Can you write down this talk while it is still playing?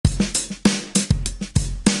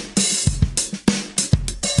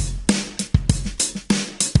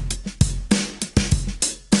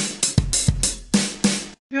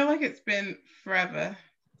like it's been forever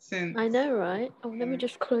since. I know, right? Oh, let me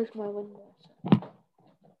just close my window.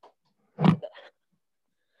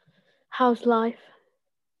 How's life?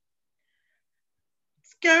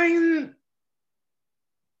 It's going.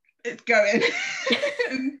 Okay.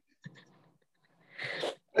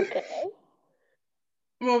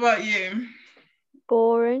 What about you?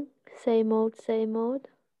 Boring. Same old, same old.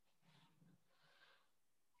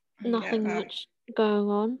 I get Nothing that. much going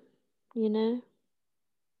on, you know?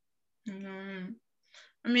 No.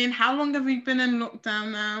 I mean, how long have we been in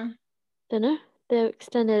lockdown now? Dunno. They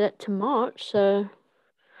extended it to March, so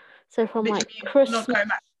from Which like means we're not Christmas. going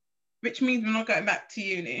back. Which means we're not going back to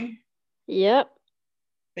uni. Yep.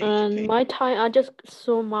 Basically. And my time, I just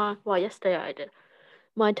saw yesterday I did.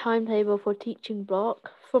 My timetable for teaching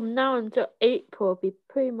block from now until April will be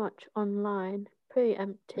pretty much online, pretty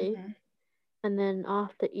empty. Mm-hmm. And then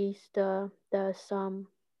after Easter, there's some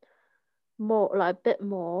more, like a bit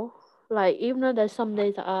more. Like even though there's some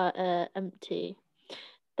days that are empty,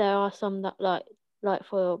 there are some that like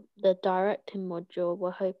for the directing module,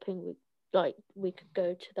 we're hoping we could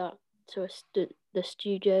go to the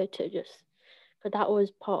studio to just. But that was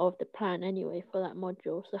part of the plan anyway for that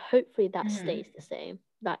module. So hopefully that stays the same.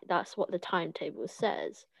 That's what the timetable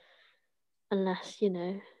says. Unless,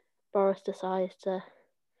 Boris decides to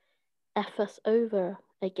F us over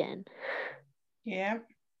again. Yeah.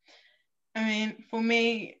 I mean, for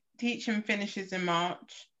me, teaching finishes in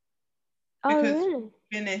March. Because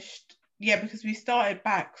really? because we started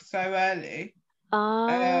back so early.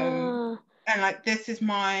 Ah. And like this is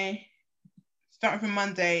starting from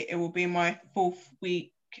Monday, it will be my 4th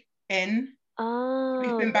week in.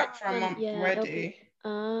 We've been back for a month already.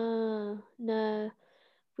 No.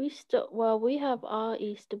 We have our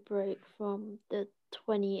Easter break from the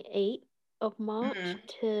 28th of March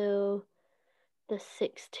till the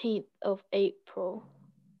 16th of April.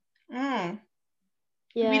 Oh.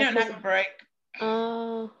 Yeah. We don't have a break.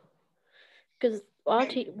 Because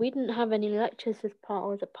we didn't have any lectures this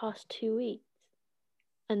part of the past 2 weeks.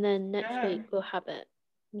 And then next week we'll have it.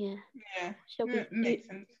 Yeah. Yeah. Shall we makes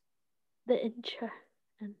sense. The intro?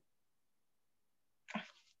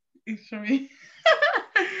 Sorry. Oh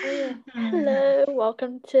yeah. Hello,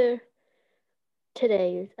 welcome to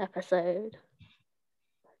today's episode.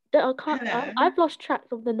 I've lost track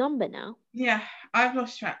of the number now. Yeah, I've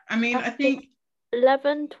lost track. I mean, I think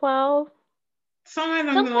 11, 12. Somewhere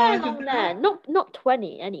along there. Not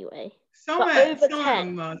 20 anyway. Somewhere over 10.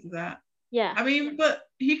 along the lines of that. Yeah. I mean, but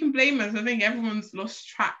you can blame us. I think everyone's lost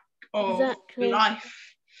track of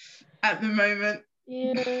life at the moment.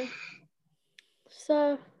 Yeah.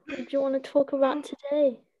 So, what do you want to talk about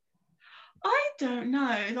today? I don't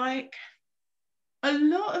know. Like, a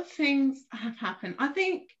lot of things have happened. I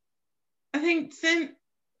think since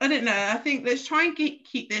I don't know. I think let's try and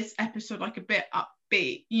keep this episode like a bit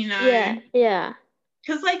upbeat. Yeah.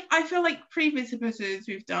 Because like I feel like previous episodes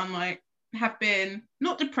we've done like have been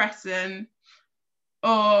not depressing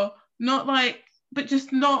or not like, but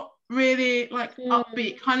just not really like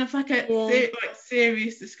upbeat, kind of like a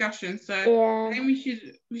serious discussion. So I think we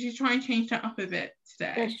should try and change that up a bit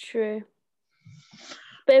today. That's true.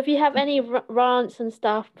 But if you have any rants and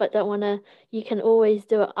stuff but don't want to, you can always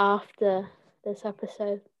do it after this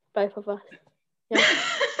episode, both of us. Yeah.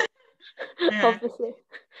 Obviously.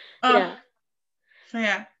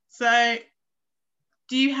 Yeah. So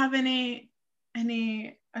do you have any I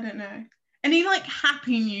don't know, any like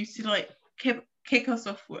happy news to like kick us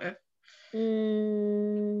off with?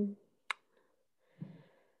 No.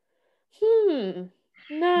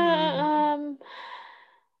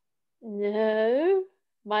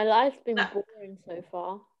 My life's been boring so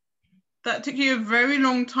far. That took you a very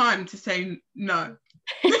long time to say no.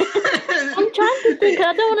 I'm trying to think.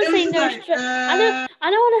 I don't want to say no straight. I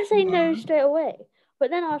don't want to say no straight away.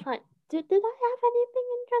 But then I was like, did I have anything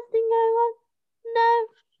interesting going on? No.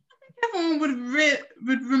 I think everyone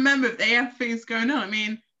would remember if they have things going on. I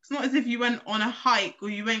mean, it's not as if you went on a hike or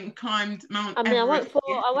you went and climbed Mount Everest. I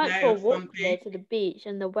went for a walk today to the beach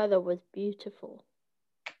and the weather was beautiful.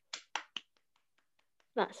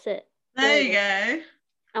 That's it. There you go.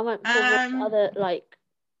 I went for the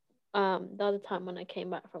other time when I came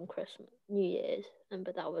back from Christmas, New Year's,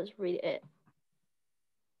 but that was really it.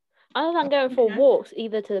 Other than going for walks,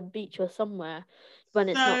 either to the beach or somewhere when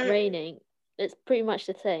it's not raining, it's pretty much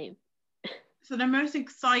the same. So the most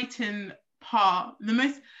exciting part, the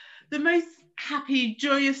most happy,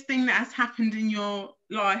 joyous thing that has happened in your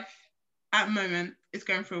life at the moment is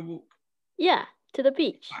going for a walk. Yeah, to the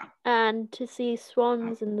beach and to see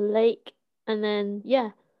swans in the lake, and then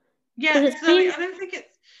Yeah, so I don't think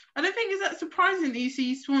I don't think it's that surprising that you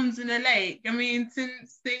see swans in a lake. I mean,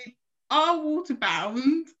 since they are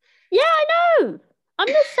waterbound. Yeah, I know. I'm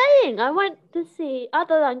just saying, I went to see,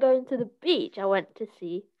 other than going to the beach, I went to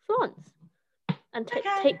see swans and Okay.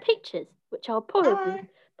 take pictures, which I'll probably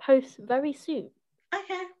post very soon.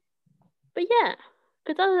 Okay. But yeah,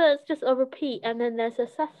 because other it's just a repeat, and then there's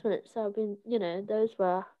assessments. So I've been, those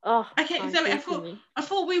were Okay, so I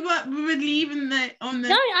thought we were leaving on the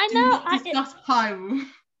No, I do know. not discuss Hyrule.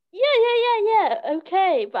 Yeah.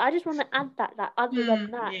 Okay, but I just want to add that other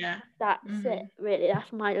than that, Yeah. that's it. Really,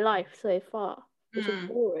 that's my life so far, which is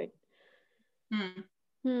boring.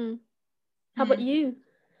 How about you?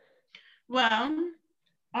 Well,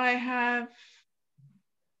 I have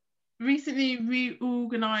recently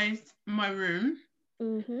reorganized my room,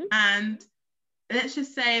 and let's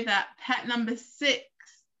just say that pet number 6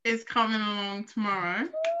 is coming along tomorrow.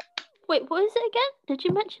 Wait, what is it again? Did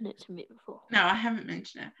you mention it to me before? No, I haven't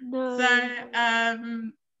mentioned it. No.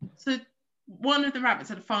 So one of the rabbits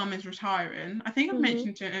at the farm is retiring. I think I've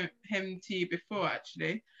mentioned him to you before,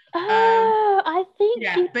 actually. Oh, I think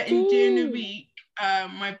yeah, you but did. during the week,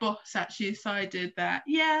 my boss actually decided that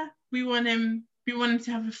we want him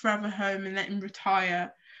to have a forever home and let him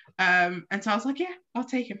retire. And so I was like, yeah, I'll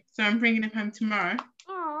take him. So I'm bringing him home tomorrow.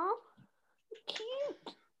 Aww,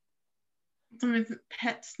 cute. Some of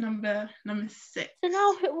pets number 6. So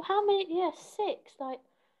now, how many? Yeah, 6. Like,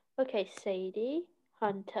 okay, Sadie,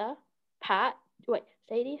 Hunter, Pat. Wait,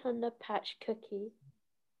 Sadie, Hunter, Patch, Cookie.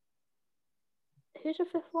 Who's the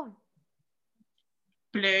 5th one?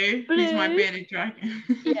 Blue. He's my bearded dragon.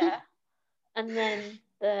 Yeah. And then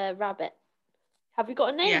the rabbit. Have you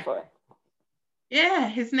got a name for it? Yeah,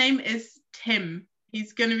 his name is Tim.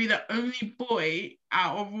 He's going to be the only boy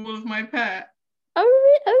out of all of my pets. Oh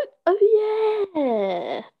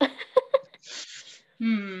yeah.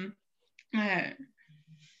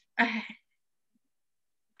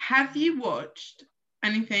 Have you watched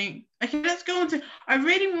anything? Okay, let's go on to. I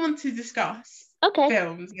really want to discuss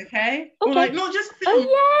films. Okay. Or like not just films.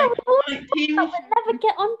 Like TV. We'll never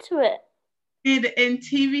get onto it. In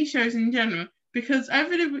TV shows in general, because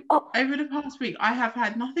over the past week I have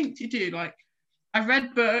had nothing to do. Like I've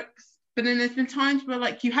read books, but then there's been times where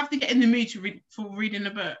like you have to get in the mood to reading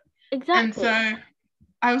a book. Exactly. And so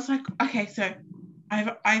I was like, okay, so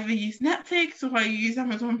I've either used Netflix or I use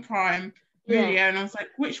Amazon Prime Video, and I was like,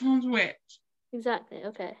 which one's which? Exactly.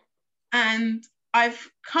 Okay. And I've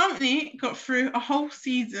currently got through a whole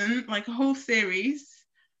season, like a whole series,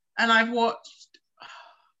 and I've watched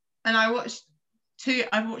two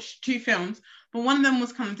films, but one of them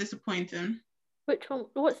was kind of disappointing. Which one?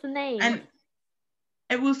 What's the name? And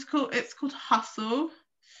it's called Hustle,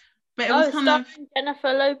 but it was kind of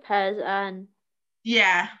Jennifer Lopez and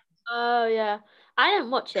Oh yeah, I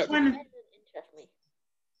didn't watch it. It didn't interest me.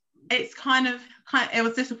 It's kind of it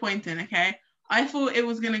was disappointing. Okay, I thought it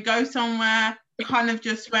was gonna go somewhere. Kind of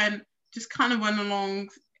just went along.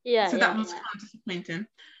 So that was kind of disappointing.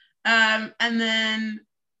 And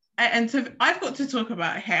so I've got to talk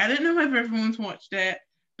about it here. I don't know whether everyone's watched it,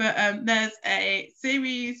 but there's a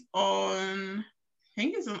series on, I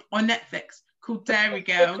think it's on Netflix called Dairy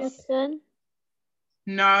Girls.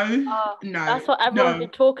 No. That's what everyone's been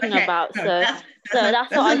talking about. No,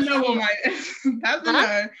 that's what I know on my list. That's a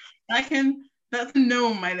no. That's a no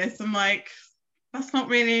on my list. I'm like, that's not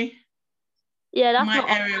really. Yeah, that's not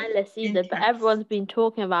on my list either. But everyone's been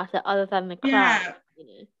talking about it, other than The Crown. Yeah.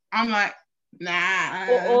 I'm like,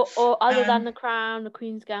 nah. Or other than The Crown, The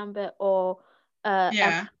Queen's Gambit, or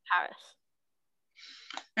Paris.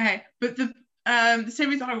 Okay, but the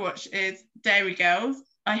series I watch is Dairy Girls.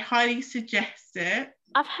 I highly suggest it.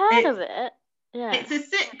 I've heard of it. Yeah. It's a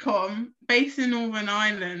sitcom based in Northern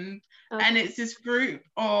Ireland, and it's this group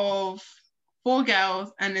of 4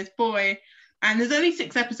 girls and this boy, and there's only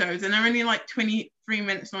 6 episodes, and they're only like 23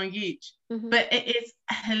 minutes long each. But it is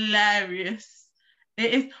hilarious.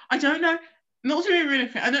 It is. I don't know. Not to be really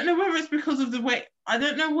fair, I don't know whether it's because of the way. I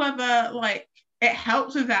don't know whether like it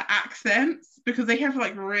helps with their accents, because they have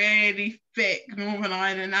like really thick Northern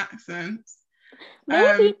Ireland accents.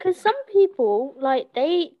 Maybe because some people like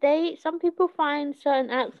some people find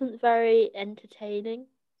certain accents very entertaining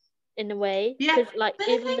in a way, because like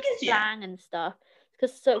even the slang and stuff.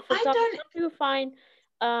 Because for example, some people find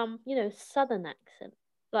Southern accent,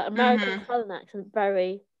 like American Southern accent,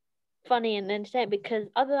 very funny and entertaining, because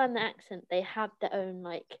other than the accent, they have their own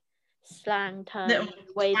like slang terms, and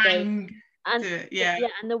the way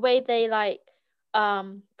and the way they like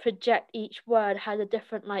project each word has a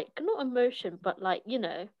different like not emotion, but like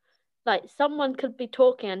like someone could be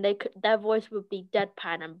talking and their voice would be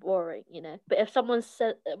deadpan and boring, but if someone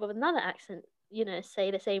said with another accent,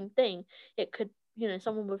 say the same thing, it could,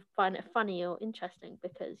 someone would find it funny or interesting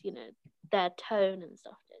because, their tone and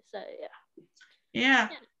stuff. So Yeah.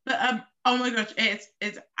 But oh my gosh, it's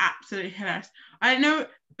absolutely hilarious. I know,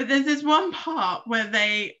 but there's this one part where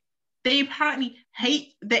they apparently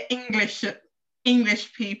hate the English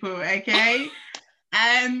people, okay?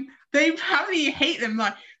 And they apparently hate them.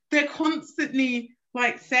 Like they're constantly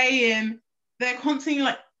like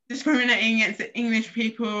discriminating against the English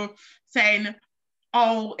people, saying,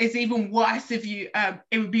 "Oh, it's even worse if you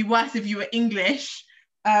it would be worse if you were English."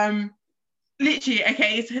 Literally,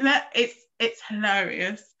 okay, it's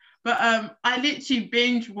hilarious. But I literally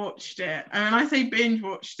binge watched it. And when I say binge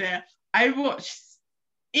watched it, I watched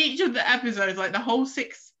each of the episodes, like the whole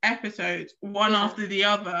 6 episodes, one after the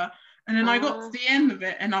other. And then I got to the end of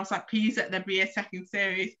it and I was like, please let there be a second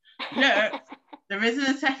series. Look, there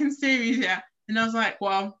isn't a second series yet. And I was like,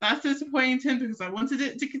 well, that's disappointing because I wanted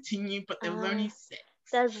it to continue, but there was only 6.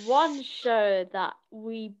 There's one show that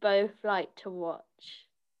we both like to watch.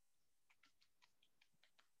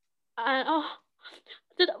 And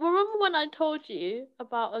remember when I told you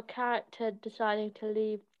about a character deciding to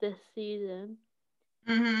leave this season?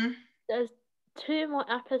 Mm-hmm. There's 2 more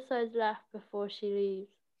episodes left before she leaves.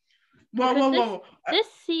 Whoa. This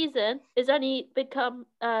season is only become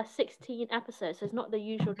 16 episodes, so it's not the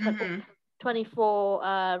usual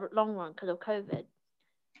 24 long run because of COVID.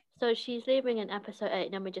 So she's leaving in episode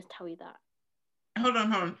 8. Let me just tell you that. Hold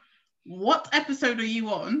on. What episode are you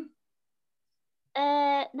on?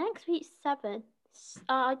 Next week's 7.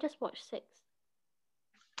 I just watched 6.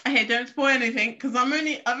 Okay, don't spoil anything because I've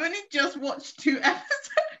only just watched 2 episodes.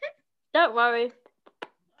 Don't worry.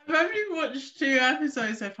 I've only watched 2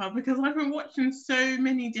 episodes so far because I've been watching so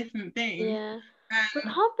many different things. Yeah. I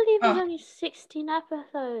can't believe there's only 16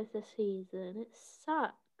 episodes this season. It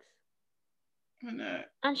sucks. I know.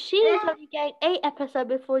 And she's only getting 8 episodes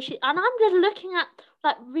before she. And I'm just looking at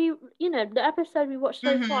the episode we watched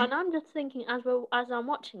so far, and I'm just thinking as I'm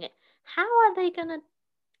watching it, how are they gonna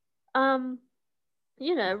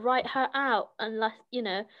write her out unless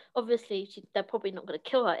obviously they're probably not gonna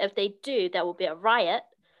kill her. If they do, there will be a riot.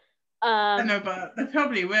 I know, but they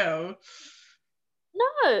probably will.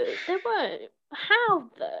 No, they won't. How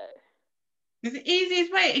though? It's the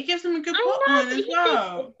easiest way. It gives them a good plot line as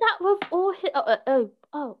well. That with all his.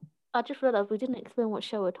 Oh! I just realized we didn't explain what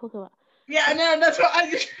show we're talking about. Yeah, I know. That's what I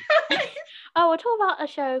just. We're talking about a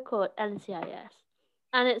show called NCIS,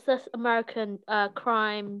 and it's this American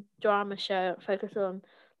crime drama show focused on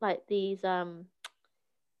like these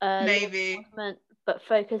Navy, but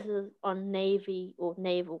focuses on Navy or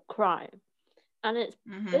naval crime, and it's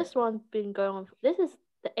this one's been going on. This is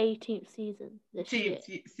the 18th season this year.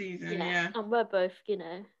 Season, yeah. And we're both,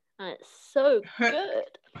 and it's so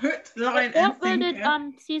good. Hooked, line, and sinker.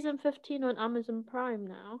 Uploaded season 15 on Amazon Prime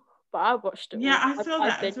now, but I watched it. Yeah, I saw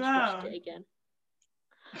that as well. Watched it again.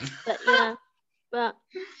 But yeah, but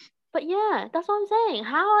yeah, that's what I'm saying.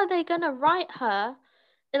 How are they gonna write her?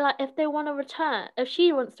 Like, if they want to return, if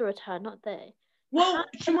she wants to return, not they. Well,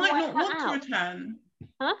 she might not want to return.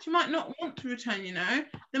 Huh? She might not want to return,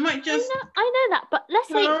 They might just... I know that, but let's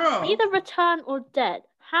say either return or dead.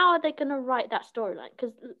 How are they going to write that storyline?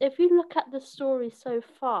 Because if you look at the story so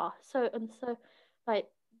far, like,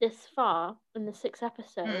 this far in the 6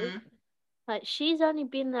 episodes, like, she's only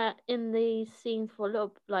been there in these scenes for a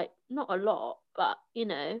little, like, not a lot, but,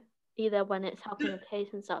 either when it's helping the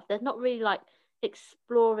case and stuff. There's not really, like,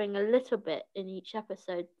 exploring a little bit in each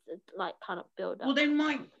episode to, like, kind of build up.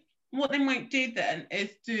 Well, what they might do then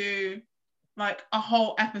is do like a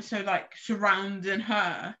whole episode like surrounding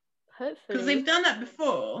her. Hopefully. Because they've done that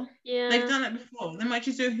before. Yeah. They've done it before. They might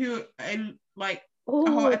just do a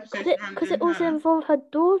whole episode surrounding her. Because it also involved her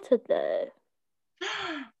daughter though.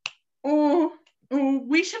 or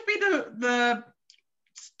we should be the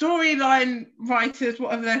storyline writers,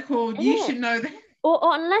 whatever they're called. Yeah. You should know that. Or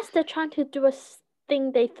unless they're trying to do a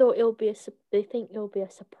thing they think it'll be a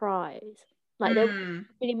surprise. Like they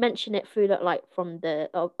really mention it through that, like from the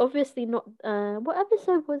obviously not. What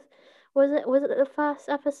episode was it? Was it the first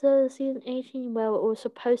episode of season 18 where it was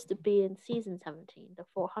supposed to be in season 17, the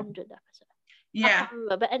 400 episode? Yeah.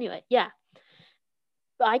 But anyway, yeah.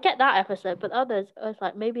 But I get that episode, but others, I was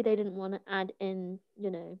like, maybe they didn't want to add in,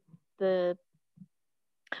 the.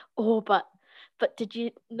 Oh, but did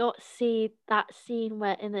you not see that scene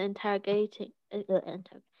where in the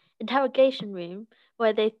interrogation room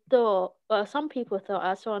where they thought, well, some people thought,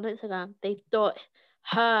 I saw on Instagram, they thought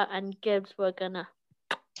her and Gibbs were gonna.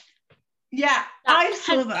 Yeah, I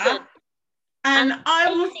saw that. And I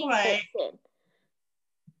was like,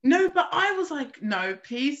 no, but I was like, no,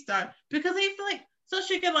 please don't. Because I feel like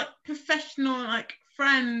such a good like professional like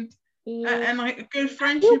friend Yeah. and like a good He'll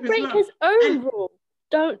friendship as break well. his own And rule.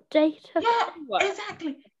 Don't date yeah, anyone.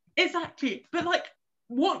 exactly. But like,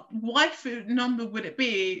 what wife number would it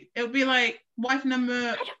be? It would be like wife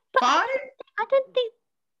number But 5. I don't think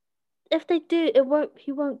if they do,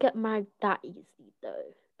 he won't get married that easy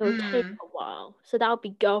though. It'll take a while. So that'll be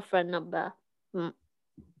girlfriend number.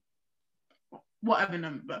 Whatever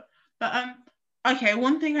number. But okay,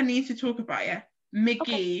 one thing I need to talk about, yeah.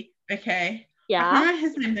 Miggy, okay. Yeah. I can't remember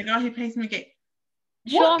his name, the guy who plays Miggy.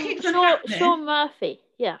 What keeps on happening? Sean Murphy,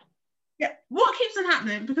 yeah. Yeah, what keeps on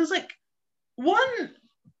happening? Because like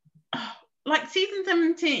like season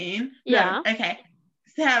 17. Yeah. No, okay.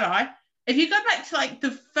 Sarah, if you go back to like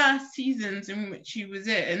the first seasons in which he was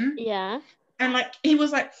in, yeah, and like he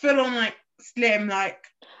was like full on like slim, like.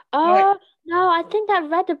 Oh no, I think I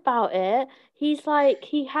read about it. He's like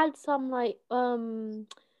he had some like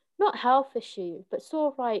not health issues, but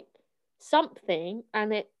sort of like something,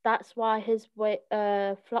 and that's why his weight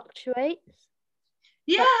fluctuates.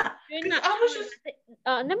 Yeah, During that I was time, just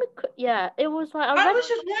let me it was like I was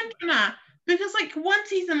just wondering that because like one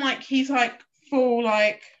season like he's like full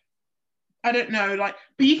like I don't know like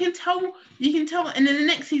but you can tell and then the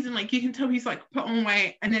next season like you can tell he's like put on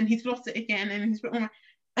weight and then he's lost it again and he's put on weight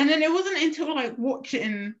and then it wasn't until like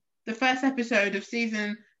watching the first episode of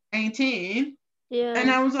season 18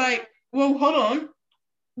 and I was like, well, hold on,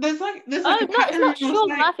 there's like a pattern. It's not Sean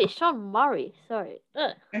Murphy, it's Sean Murray, sorry.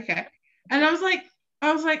 Okay, and I was like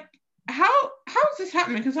how is this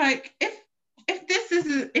happening? Because like if this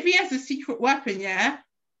is if he has a secret weapon, yeah,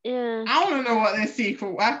 I want to know what this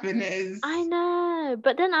secret weapon is. I know,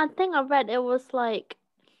 but then I think I read it was like,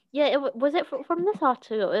 was it from this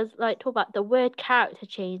article? It was like talk about the weird character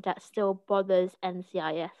change that still bothers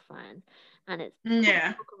NCIS fans, and it's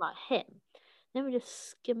talking about him. Let me just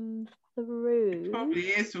skim through. It probably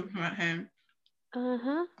is talking about him.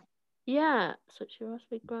 Yeah. Such a must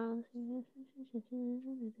be grounds.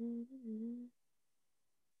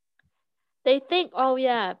 They think, oh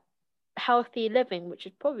yeah, healthy living, which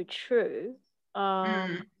is probably true.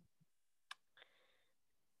 Yes.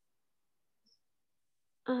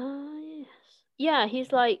 Yeah,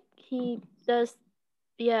 he's like he does.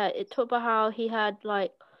 Yeah, it talked about how he had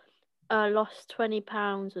like lost 20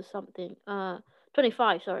 pounds or something.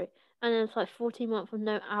 25, sorry. And then it's like 14 months of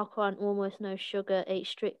no alcohol and almost no sugar, ate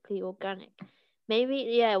strictly organic.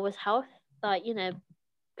 Maybe it was health, like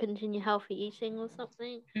continue healthy eating or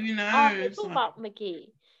something. Who knows? It's all about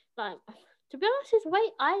McGee. Like, to be honest, his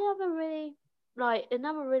weight, I never really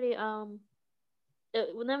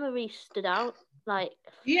it never really stood out. Like,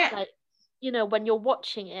 when you're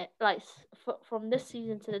watching it, like from this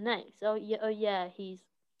season to the next. Oh yeah, he's,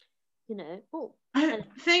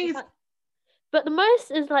 things. But the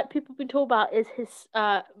most is like people been talking about is his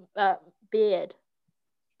beard.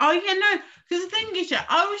 Oh yeah, no, because the thing is,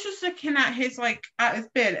 I was just looking at his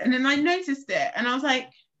beard, and then I noticed it, and I was like,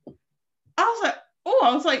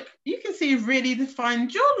 you can see a really defined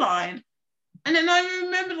jawline, and then I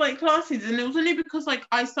remembered like classes, and it was only because like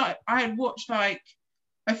I had watched like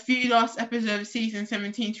a few last episodes of season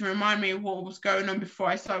 17 to remind me of what was going on before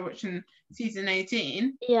I started watching season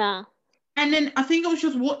 18. Yeah. And then I think I was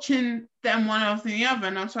just watching them one after the other,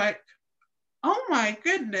 and I was like, oh my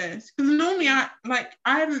goodness, because normally I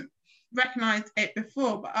haven't recognized it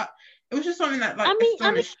before, but it was just something that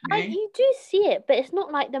astonished me. You do see it, but it's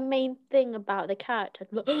not like the main thing about the character.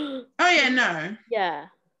 Oh yeah, no. Yeah,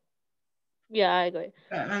 I agree.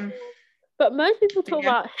 But most people talk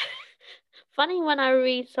about. Funny when I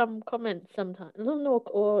read some comments sometimes. I don't know,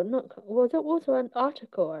 or not. Was it also an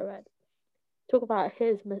article I read? Talk about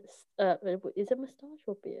his is it mustache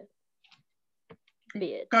or beard?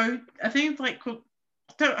 Beard. I think it's like called.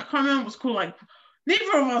 I can't remember what's called. Like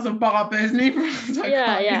neither of us are barbers. Neither of us are.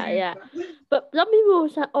 Yeah. But some people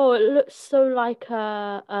say, "Oh, it looks so like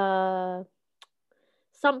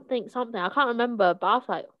something." I can't remember, but I was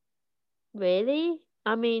like, "Really?"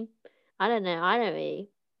 I mean, I don't know. I don't really.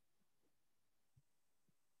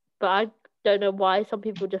 But I don't know why some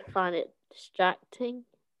people just find it distracting.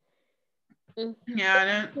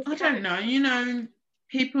 Yeah, I don't know.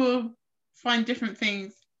 People find different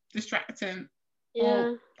things distracting. Yeah.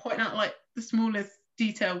 Or point out like the smallest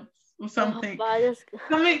details or something. Or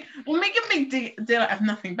make a big deal out of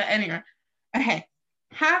nothing. But anyway, okay.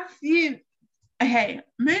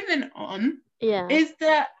 Moving on. Yeah. Is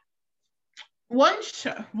there one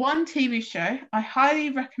TV show I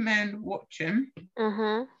highly recommend watching?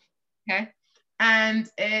 Okay. And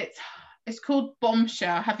it's called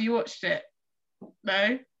Bombshell. Have you watched it?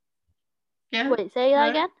 No? Yeah? Wait, say that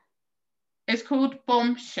again? It's called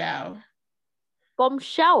Bombshell.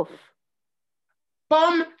 Bombshell.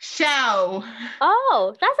 Bombshell.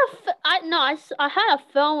 Oh, that's I heard a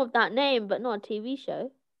film of that name, but not a TV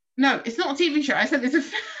show. No, it's not a TV show. I said it's a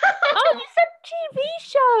film. Oh, you said TV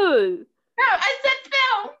show. No, I said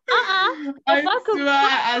film.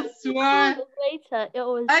 I swear. Later, it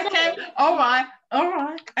was. Okay, all right.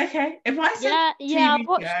 Okay, if I said I TV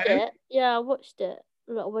watched show, it. Yeah, I watched it.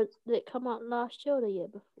 Look, did it come out last year or the year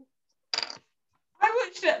before? I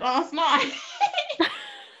watched it last night.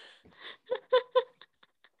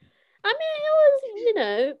 I mean, it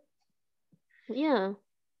was, yeah.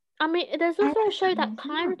 I mean, there's also a show that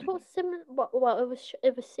kind of talks similar. Well,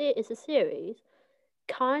 it's a series,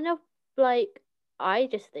 kind of like, I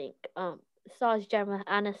just think stars Jennifer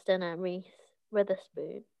Aniston and Reese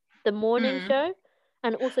Witherspoon, The Morning Show,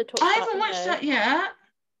 and also talks. I haven't watched that yet.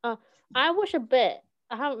 I watched a bit.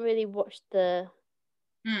 I haven't really watched the.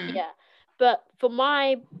 Mm. Yeah, but from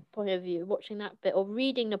my point of view, watching that bit or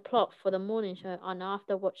reading the plot for The Morning Show, and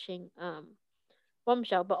after watching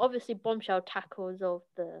Bombshell, but obviously Bombshell tackles of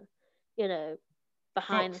the,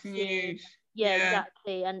 behind Fox the News. scenes. Yeah,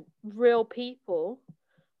 exactly, and real people.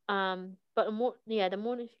 But the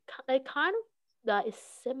morning, they kind of that is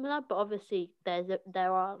similar, but obviously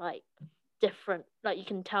there are like different, like you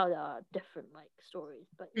can tell there are different like stories,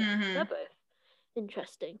 but yeah, they're both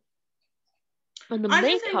interesting. And the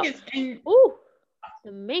makeup,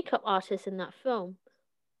 the makeup artist in that film,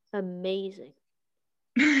 amazing.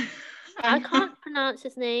 I can't pronounce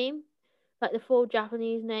his name, like the full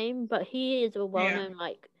Japanese name, but he is a well-known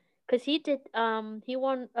because he did he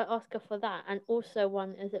won an Oscar for that, and also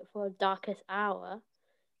won for Darkest Hour,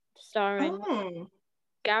 starring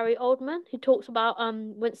Gary Oldman, who talks about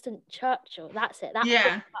Winston Churchill. That's it.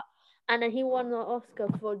 And then he won the Oscar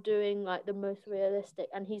for doing like the most realistic,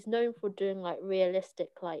 and he's known for doing like realistic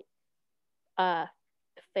like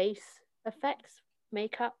face effects,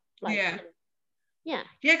 makeup, like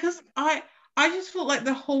because I just felt like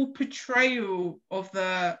the whole portrayal of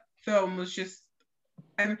the film was just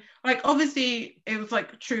like, obviously it was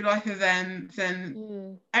like true life events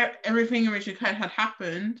and everything in which had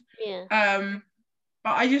happened, but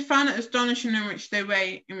I just found it astonishing in which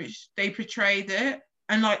they portrayed it,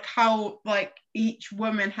 and like how like each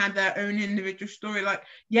woman had their own individual story. Like,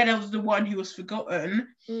 there was the one who was forgotten,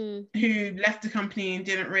 who left the company and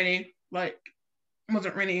didn't really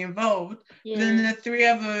wasn't really involved. But then the three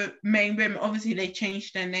other main women, obviously they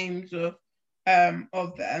changed their names of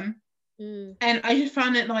them, and I just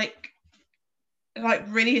found it like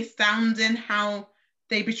really astounding how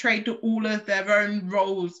they portrayed all of their own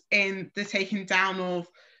roles in the taking down of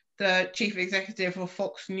the chief executive of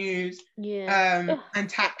Fox News, and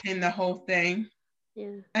tackling the whole thing.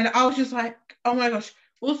 And I was just like, oh my gosh.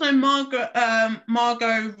 Also,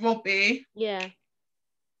 Margot Robbie.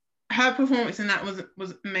 Her performance in that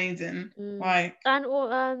was amazing. Like, and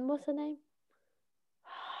what's her name?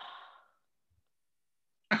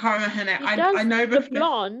 I can't remember her name. I know the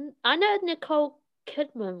blonde. I know Nicole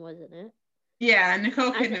Kidman was in it. Yeah,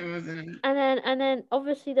 Nicole Kidman was in it. And then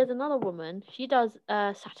obviously there's another woman. She does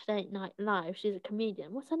Saturday Night Live. She's a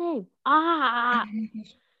comedian. What's her name?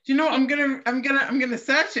 Do you know what? I'm gonna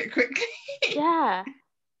search it quickly. Yeah,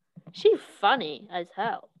 she's funny as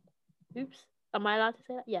hell. Oops, am I allowed to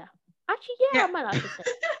say that? Yeah. Actually, I'm allowed to say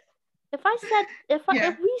that.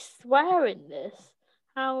 If we swear in this,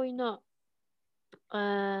 how are we not?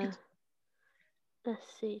 Let's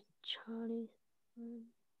see, Charlie.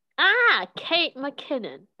 Kate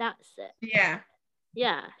McKinnon. That's it.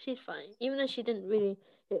 Yeah, she's funny. Even though she didn't really,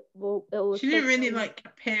 she didn't really like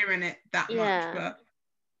appear in it that much,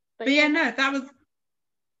 but yeah, no, that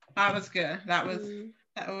was good. That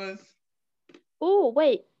was. Oh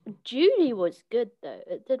wait, Judy was good though.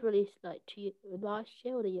 It did release like last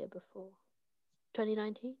year or the year before,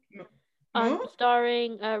 2019.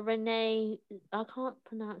 Starring Renee. I can't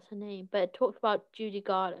pronounce her name, but it talks about Judy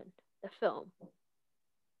Garland, the film.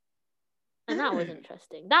 And that was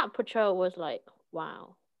interesting. That portrayal was like,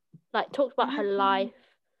 wow. Like, talks about her life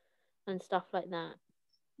and stuff like that.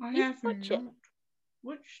 I haven't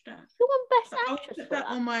watched that. She won Best Actress for that.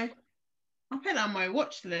 I'll put that on my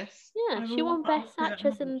watch list. Yeah, she won Best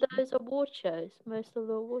Actress in those award shows, most of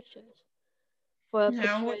the award shows. For a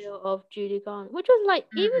portrayal of Judy Garland. Which was like,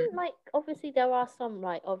 even like, obviously there are some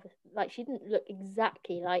like, she didn't look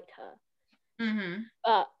exactly like her.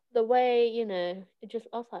 But the way, it just,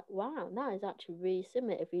 I was like, wow, that is actually really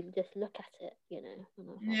similar if you just look at it,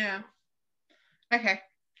 Yeah. Okay.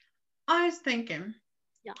 I was thinking,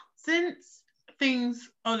 yeah, since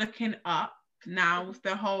things are looking up now with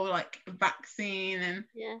the whole like vaccine and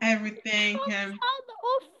everything, out the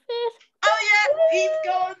office. Oh yeah, he's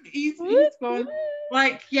gone. he's gone.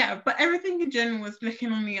 Like, yeah, but everything in general was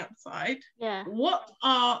looking on the upside. Yeah. What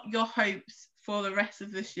are your hopes for the rest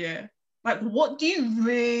of this year? Like, what do you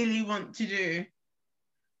really want to do?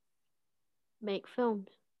 Make films.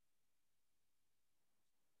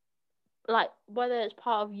 Like, whether it's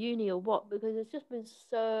part of uni or what, because it's just been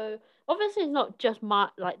so, obviously it's not just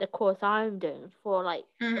the course I'm doing for like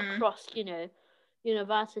across,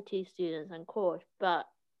 university students and course, but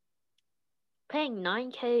paying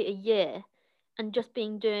 9K a year and just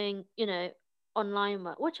doing, online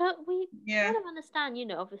work, which we kind of understand,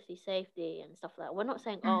 obviously safety and stuff like that. We're not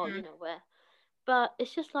saying, but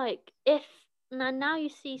it's just like, if now you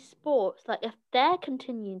see sports, like if they're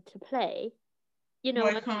continuing to play, Why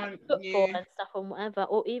like can't football you? and stuff and whatever,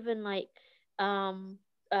 or even like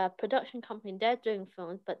a production company, they're doing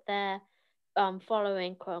films, but they're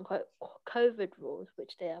following quote unquote COVID rules,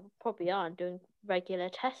 which they probably are, and doing regular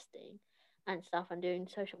testing and stuff and doing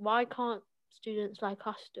social. Why can't students like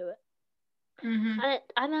us do it?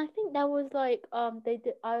 And I think there was like they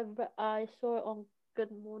did. I saw it on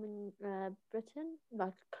Good Morning Britain,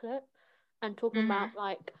 like a clip, and talking about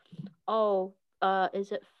like, oh,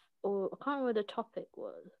 is it? Or I can't remember the topic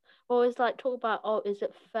was. Or it's like talk about, oh, is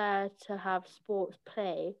it fair to have sports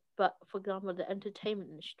play, but for example, the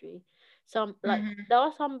entertainment industry, some like there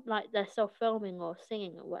are some like they're still filming or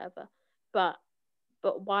singing or whatever, but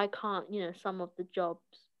why can't some of the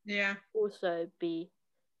jobs also be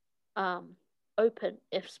open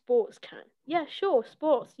if sports can? Yeah, sure,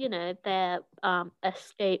 sports, their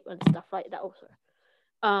escape and stuff like that also.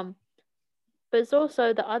 But it's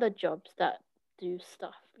also the other jobs that do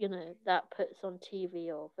stuff, that puts on TV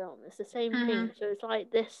or film. It's the same thing. So it's like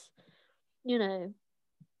this, and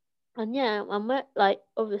yeah, and we're like,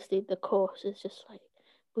 obviously the course is just like,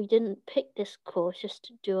 we didn't pick this course just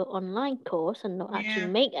to do an online course and not actually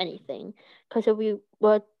make anything. Because if we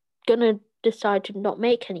were gonna decide to not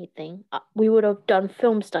make anything, we would have done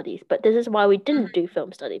film studies. But this is why we didn't do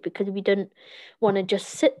film study, because we didn't want to just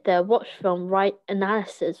sit there, watch film, write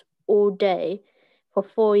analysis all day for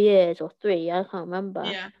 4 years or 3, I can't remember.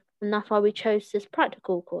 Yeah. And that's why we chose this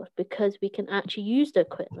practical course, because we can actually use the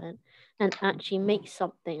equipment and actually make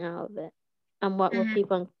something out of it and work with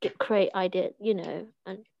people and create ideas,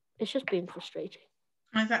 and it's just been frustrating.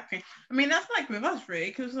 Exactly. I mean, that's like with us,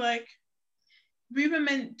 really, because like we were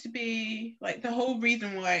meant to be like, the whole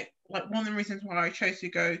reason why, like one of the reasons why I chose to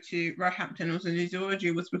go to Roehampton also in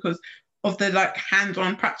zoology was because of the like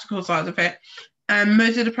hands-on practical side of it. And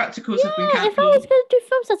most of the practicals have been cancelled. If I was going to do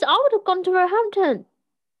film sets, I would have gone to Roehampton.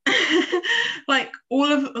 like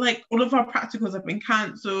all of our practicals have been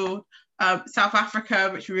cancelled. South Africa,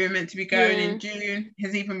 which we were meant to be going in June,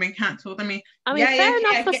 has even been cancelled. I mean, fair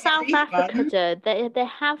enough for South Africa, though. They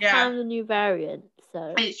have found a new variant,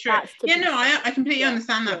 so it's true. I completely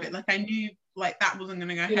understand that bit. Like, I knew like that wasn't going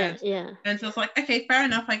to go ahead. And so it's like, okay, fair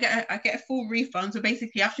enough. I get a full refund. So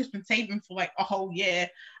basically, I've just been saving for like a whole year.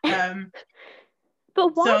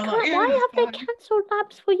 But why have they cancelled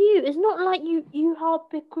labs for you? It's not like you have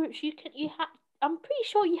big groups. I'm pretty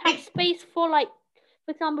sure you have space for like,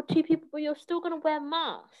 for example, 2 people, but you're still gonna wear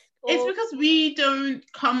masks. It's because we don't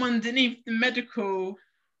come underneath the medical.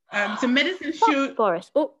 So medicine should. Boris.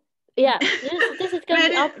 Oh, yeah. This is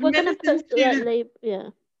gonna. We're gonna put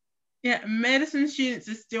Yeah, medicine students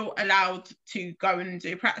are still allowed to go and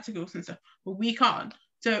do practicals and stuff, but we can't.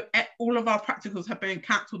 So all of our practicals have been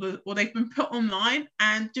cancelled or they've been put online,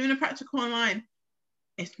 and doing a practical online,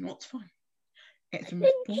 it's not fun. It's do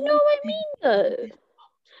you know what I mean though?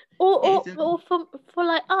 Or for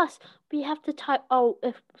like us, we have to type. Oh,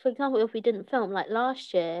 if for example, if we didn't film like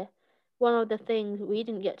last year, one of the things we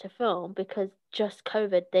didn't get to film because just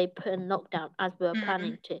COVID, they put in lockdown as we were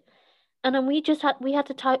planning to. And then we had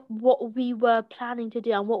to type what we were planning to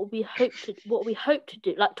do and what we hope to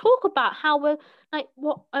do. Like, talk about how we're like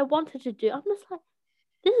what I wanted to do. I'm just like,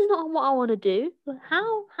 this is not what I want to do. Like,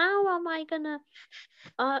 how am I gonna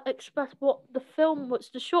express what the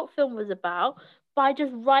short film was about by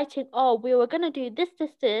just writing? Oh, we were gonna do this.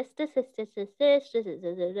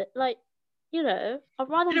 Like, I'd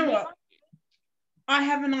rather. You know what? I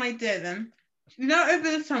have an idea then.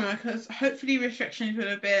 Over the summer, because hopefully restrictions would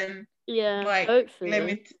have been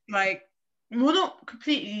hopefully well, not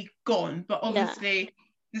completely gone, but obviously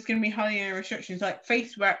there's going to be higher restrictions,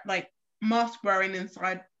 like mask wearing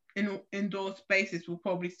inside indoor spaces will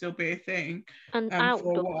probably still be a thing, and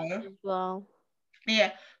outdoors for a while as well.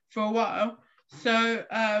 Yeah, for a while. So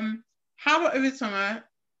how about over the summer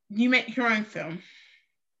you make your own film?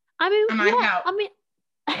 I mean, and I help. I mean,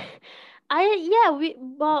 I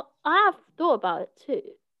have thought about it too.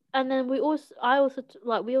 and then we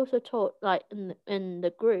also taught like in the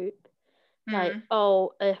group, like, Mm.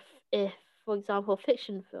 oh, if for example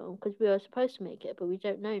fiction film, because we were supposed to make it but we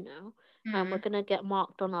don't know now, and we're Mm. gonna get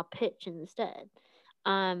marked on our pitch instead.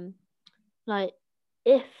 um like,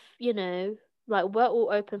 if like, we're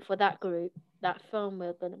all open for that group, that film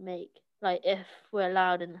we're gonna make, like, if we're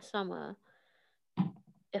allowed in the summer,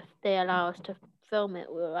 if they allow us to film it,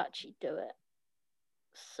 we'll actually do it.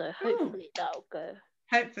 So Ooh, hopefully that'll go.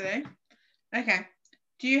 hopefully. Okay.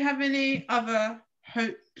 Do you have any other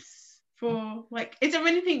hopes for, like, is there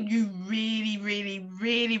anything you really, really,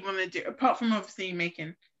 really want to do apart from obviously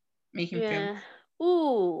making films? Yeah.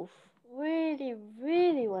 Ooh, really,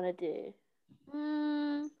 really want to do.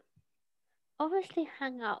 Obviously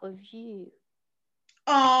hang out with you.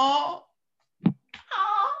 Oh.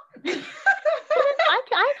 I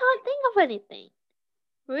can't think of anything.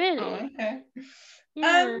 Oh, Really. okay.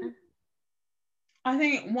 Yeah. I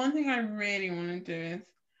think one thing I really want to do is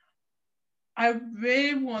I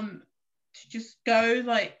really want to just go,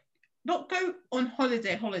 like, not go on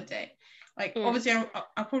holiday. Like, Yeah. obviously,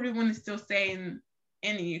 I probably want to still stay in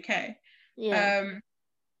the UK. Yeah.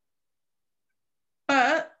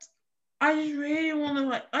 But I just really want to,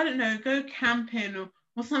 like, I don't know, go camping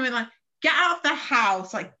or something, like, get out of the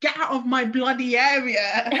house, like, get out of my bloody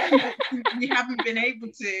area. We haven't been able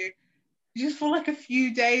to, just for like a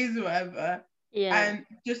few days or whatever. Yeah. And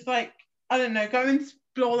just, like, I don't know, go and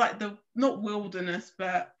explore, like, the not wilderness,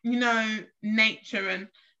 but nature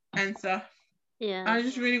and stuff. Yeah. I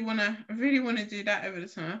really want to do that over the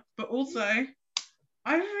summer. But also,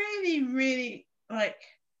 I really, really, like,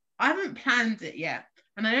 I haven't planned it yet.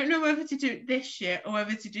 And I don't know whether to do it this year or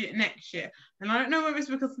whether to do it next year. And I don't know whether it's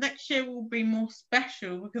because next year will be more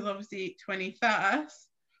special because obviously 21st,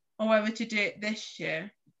 or whether to do it this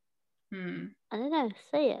year. I don't know.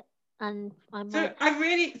 Say it, and I So might. I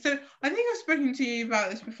think I've spoken to you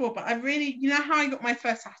about this before, but I really, how I got my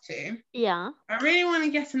first tattoo? Yeah. I really want to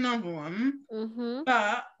get another one, Mhm.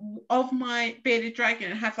 but of my bearded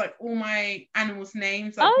dragon, and have, like, all my animals'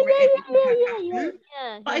 names, like, Oh written yeah, on her yeah, yeah, pattern.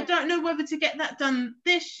 yeah, But yeah, I yeah. don't know whether to get that done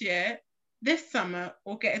this summer,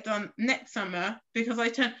 or get it done next summer, because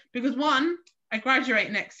one, I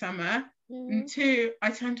graduate next summer, and Mhm. two,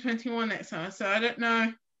 I turn 21 next summer. So I don't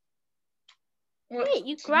know what Wait,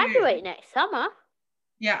 you to do. graduate next summer?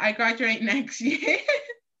 Yeah, I graduate next year.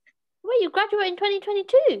 Wait, you graduate in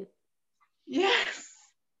 2022? Yes.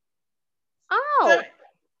 So, Oh.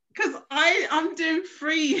 because I'm doing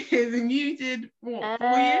 3 years and you did what,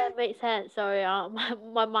 4 years? Makes sense. Sorry,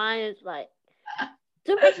 my mind is like.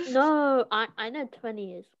 Do we? No, I know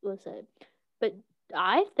 20 is also, but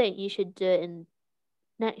I think you should do it in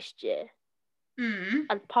next year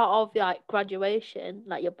as part of like graduation,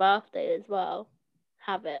 like your birthday as well.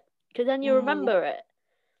 Have it, because then you Ooh, remember it.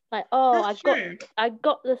 Like, oh, that's true. I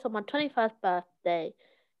got this on my 21st birthday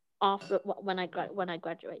after when I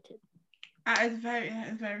graduated. That is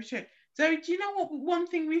very true. So, do you know what one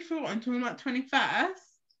thing we thought on talking about 21st?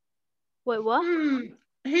 Wait, what?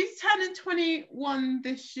 Who's turning 21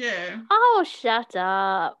 this year? Oh, shut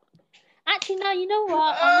up. Actually, no, you know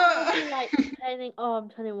what? I'm not gonna be like saying, oh, I'm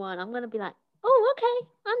 21. I'm gonna be like, oh, okay,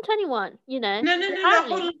 I'm 21, No,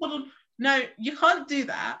 apparently. hold on. No, you can't do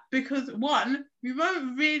that because one, we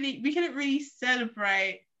couldn't really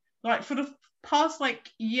celebrate, like, for the past,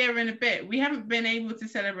 like, year and a bit. We haven't been able to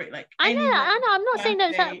celebrate, like, anyone's I know, I'm not saying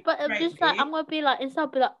that, birthday but I'm just like, I'm greatly. gonna be like, instead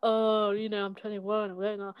of be like, oh, I'm 21, I'm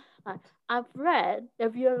going on. Like, I've read,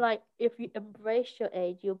 if you embrace your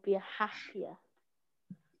age, you'll be a happier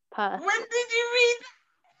person. When did you read?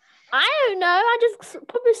 I don't know. I just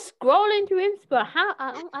probably scrolling through Instagram.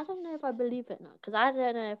 I don't know if I believe it now, because I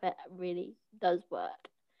don't know if it really does work.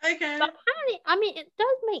 Okay. But apparently, I mean, it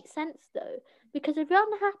does make sense though, because if you're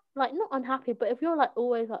unhappy, like not unhappy, but if you're like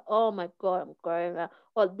always like, oh my god, I'm growing up,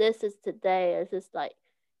 or this is today, it's just like,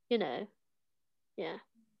 you know, yeah,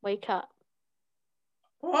 wake up,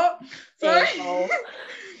 What? Sorry. a-hole.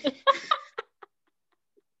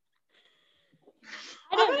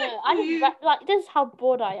 I don't I know. I don't just you. like, this is how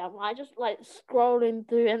bored I am. I just like scrolling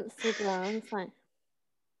through Instagram. It's like,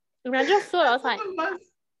 I mean, I just saw it. I was That's not like, the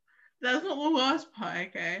worst. That's not the worst part.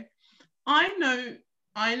 Okay. I know.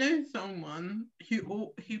 I know someone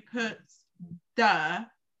who puts "the"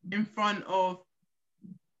 in front of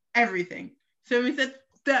everything. So instead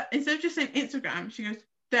of just saying Instagram, she goes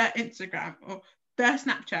 "their Instagram" or "their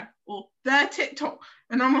Snapchat" or "their TikTok,"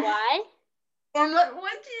 and why? I'm like,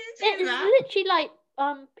 why do you do It's that? literally like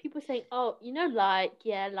people saying, "Oh, like,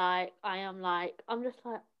 yeah, like I am like." I'm just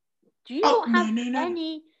like, do you Oh, not have no.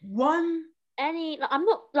 any One. Like, I'm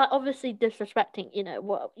not like obviously disrespecting,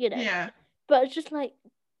 what Yeah. but it's just like,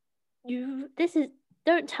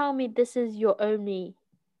 don't tell me this is your only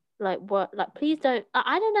like what, like please don't.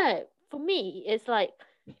 I don't know. For me, it's like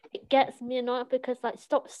it gets me annoyed because like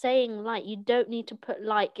stop saying like. You don't need to put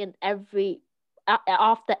like in every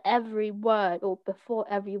after every word or before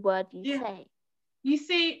every word you Yeah. say. You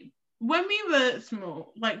see, when we were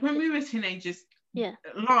small, like when we were teenagers, Yeah.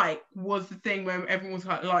 like was the thing where everyone was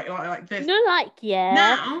like this. No, like yeah.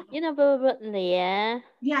 Now, You know, blah, yeah.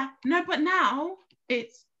 yeah, no, but now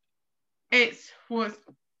it's was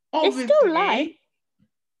It's still like. obviously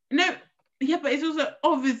no, yeah, but it's also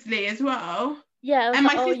obviously as well. Yeah, it was And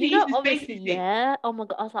like, my oh, sister you know, used to obviously, basically yeah. Oh my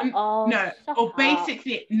god, I was like, oh, no, shut or up.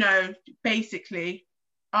 basically no, basically.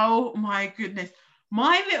 Oh my goodness,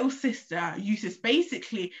 my little sister uses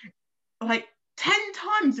basically like 10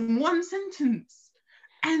 times in one sentence,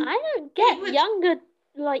 and I don't it get was younger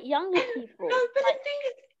no, people. but Like, the thing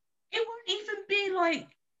is, it won't even be like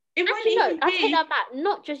it won't actually, no, even I take be. that back.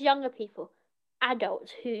 Not just younger people,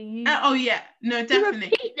 adults who use Oh yeah, no, who definitely.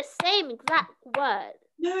 repeat the same exact word.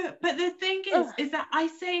 No, but the thing Ugh. is that I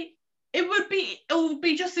say it would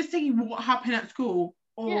be just to see what happened at school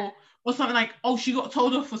Yeah. or something like, oh, she got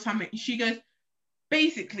told off for something. She goes,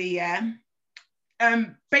 basically, yeah,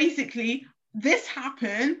 basically this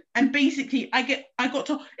happened, and basically I got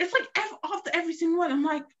told. It's like after every single one, I'm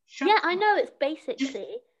like, shut Yeah, up. I know it's Just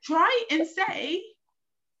basically. try and say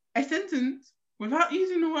a sentence without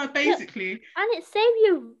using the word basically. And it saved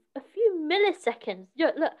you a few milliseconds.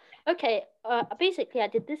 Look, okay, basically I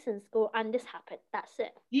did this in school and this happened. That's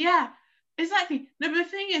it. Yeah, exactly. No, but the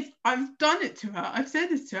thing is, I've done it to her. I've said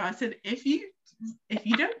this to her. I said, if you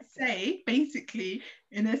don't say basically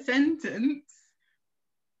in a sentence,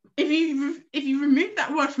 if you remove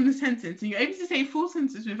that word from the sentence and you're able to say a full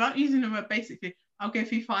sentence without using the word basically, I'll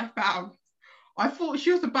give you £5. I thought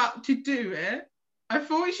she was about to do it. And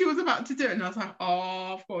I was like,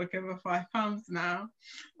 oh, I've got to give her £5 now.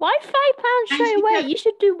 Why £5 And straight she away? said, You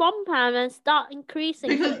should do £1 and start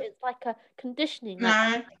increasing so because it's like a conditioning.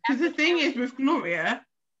 Like no, because the thing is with Gloria,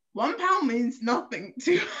 £1 means nothing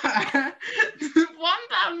to her.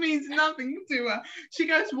 £1 means nothing to her. She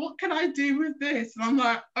goes, what can I do with this? And I'm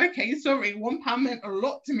like, okay, sorry, £1 meant a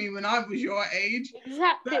lot to me when I was your age.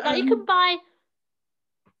 exactly. But Like you can buy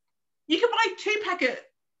two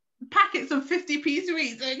packets of 50p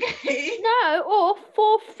sweets, okay? no or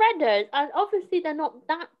 4 Freddos, and obviously they're not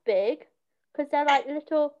that big because they're like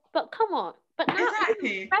little. But come on, but now even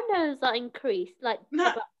Exactly. Freddos are increased like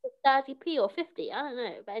No, about 30p or 50. I don't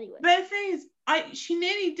know, but anyway. but the thing is, she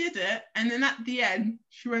nearly did it, and then at the end,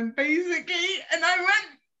 she went basically, and I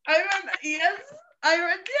went, yes,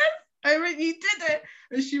 I went, you did it,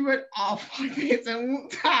 and she went, oh, fuck it, and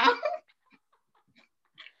walked out.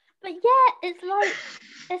 But yeah, it's like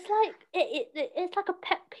it's like a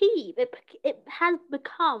pet peeve. It has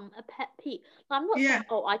become a pet peeve. I'm not saying, Yeah.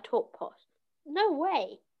 oh, I talk posh. No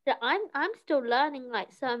way. That I'm still learning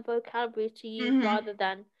like certain vocabulary to use rather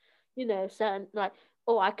than, certain like,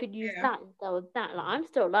 oh, I could use Yeah. that instead of that. Like I'm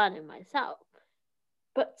still learning myself.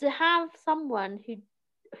 But to have someone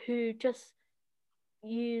who just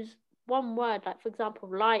use one word, like for example,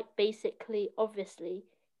 like basically, obviously,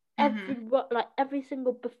 every word, like every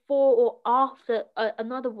single before or after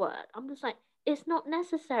another word, I'm just like, it's not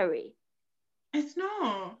necessary. It's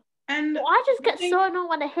not. And Well, I just get so annoyed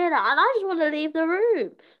when I hear that, and I just want to leave the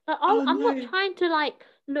room. Like I'm no. not trying to like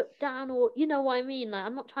look down or you know what I mean. Like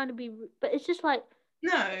I'm not trying to be, but it's just like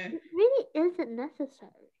No. it really isn't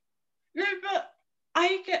necessary. No, but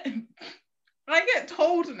I get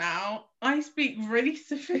told now I speak really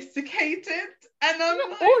sophisticated, and I'm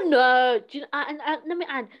like, Oh no! Do you, and let me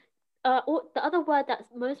add, the other word that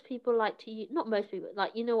most people like to use, not most people,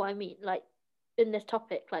 like you know what I mean, like in this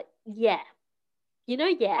topic, like yeah, oh,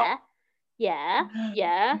 yeah, no,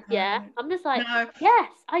 yeah. no, I'm just like, no,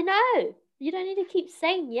 yes, I know. You don't need to keep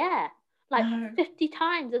saying yeah, like no. 50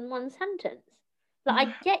 times in one sentence. Like I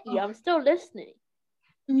No. get you. Oh, I'm still listening.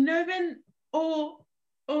 then or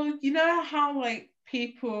you know how like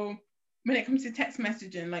people when it comes to text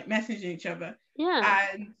messaging, like messaging each other, Yeah,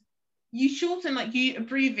 and you shorten, like you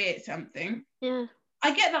abbreviate something. yeah.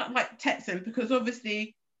 I get that, like texting, because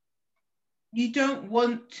obviously you don't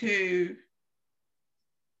want to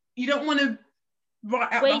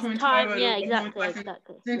write out the whole Waste entire time. word or Yeah, the whole exactly, entire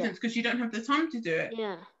exactly. Yeah, sentence because you don't have the time to do it.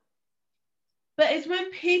 yeah. But it's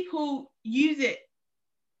when people use it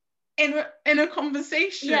in a Yeah, it's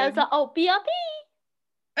conversation. like, oh, BRB.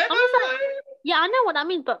 I I'm just like, don't know. yeah, I know what I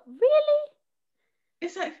mean, but really?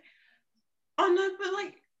 It's like, oh no, but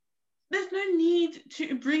like, there's no need to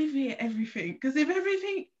abbreviate everything, because if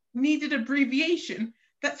everything needed abbreviation,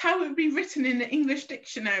 That's how it would be written in the English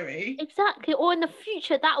dictionary. Exactly. Or in the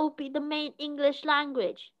future, that will be the main English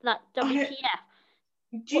language, like WTF.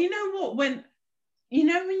 Do you know what? When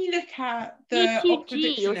you look at the Oxford E2G or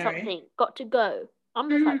Dictionary, something, got to go. I'm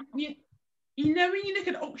just like, you know when you look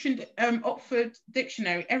at Oxford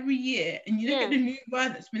Dictionary every year and you look at the new word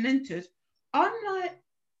that's been entered, I'm like,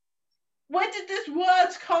 where did this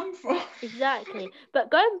words come from? exactly. But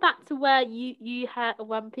going back to where you had,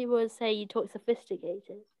 when people would say you talk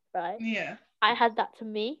sophisticated, right? Yeah. I had that to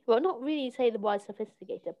me. Well, not really say the word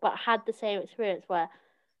sophisticated, but I had the same experience where,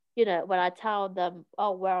 you know, when I tell them,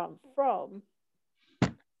 oh, where I'm from,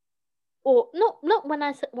 or not when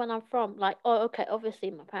I'm from, like, oh, okay,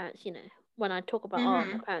 obviously my parents, you know, when I talk about, oh,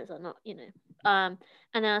 my parents are not, you know, and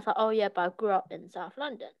then I was like, oh yeah, but I grew up in South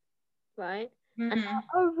London, right? And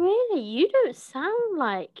oh really? You don't sound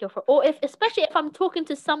like you're from, or especially if I'm talking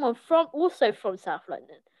to someone also from South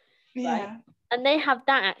London, right? Yeah. And they have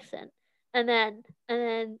that accent, and then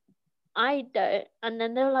I don't, and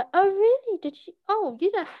then they're like, oh really? Did you? Oh, you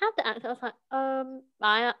don't have the accent. I was like,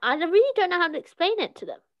 I really don't know how to explain it to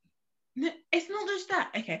them. No, it's not just that.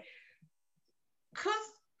 Okay, because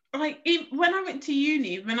like when I went to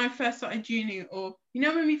uni, when I first started uni, or you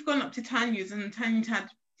know when we've gone up to Tanya's and Tanya's had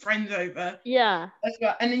friends over, Yeah, as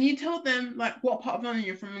well, and then you told them like what part of London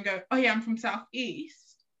you're from, and go, oh yeah, I'm from South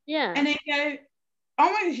East. yeah, And they go,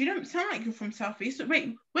 oh my gosh, you don't sound like you're from South East.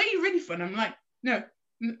 Wait, where are you really from? I'm like, no,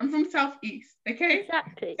 I'm from South East. Okay,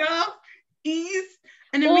 exactly. South East.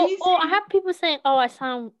 And then when you or say, I have people saying, "Oh, I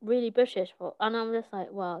sound really British," and I'm just like,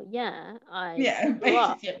 "Well, yeah, yeah, grew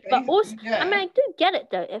up." basically, But also, I mean, yeah, I do get it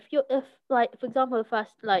though. If like, for example, the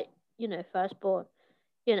first, like, you know, firstborn,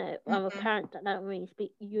 you know, I'm a parent that don't really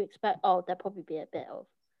speak. You expect, oh, there'll probably be a bit of,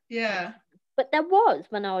 yeah, but there was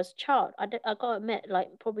when I was a child. I gotta admit, like,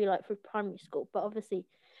 probably like through primary school, but obviously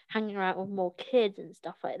hanging around with more kids and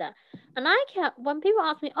stuff like that. And I kept, when people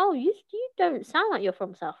ask me, "Oh, you don't sound like you're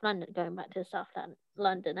from South London," going back to the South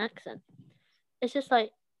London accent, it's just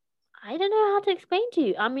like, I don't know how to explain to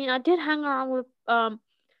you. I mean, I did hang around with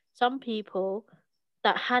some people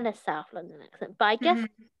that had a South London accent, but I guess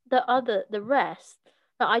the rest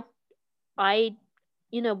that I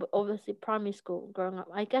you know, obviously primary school growing up,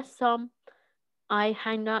 I guess some I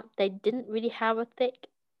hang out, they didn't really have a thick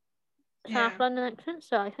South London accent,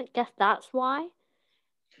 so I guess that's why.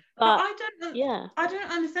 But I don't, yeah, I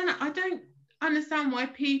don't understand that. I don't understand why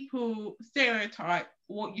people stereotype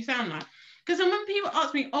what you sound like. Because when people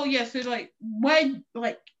ask me, oh yeah, so like where,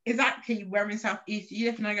 like exactly where in South East you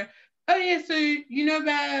live, and I go, oh yeah, so you know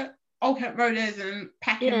where Old Kent Road is and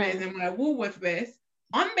Peckham is and where Woolworth is.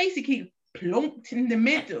 I'm basically plonked in the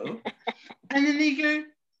middle, and then they go,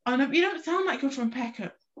 oh no, you don't sound like you're from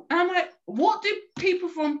Peckham. And I'm like, what do people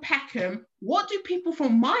from Peckham, what do people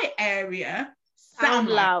from my area sound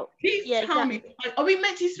like? loud. Please tell me. Like, are we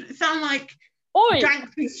meant to sound like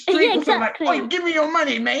gangster street or something? Like, oh, give me your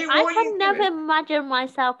money, mate. I can never imagine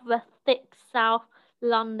myself with a thick South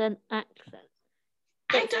London accent.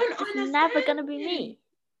 I don't understand. It's never gonna be me.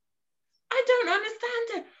 I don't understand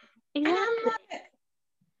it. Exactly. And I'm like,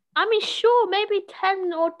 I mean, sure, maybe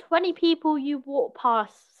 10 or 20 people you walk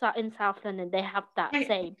past in South London, they have that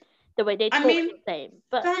same, the way they talk the same.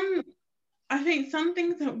 But I think some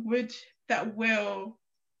things that will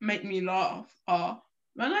make me laugh are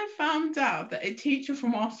when I found out that a teacher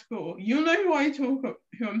from our school, you know who I'm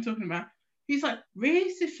talking about, he's like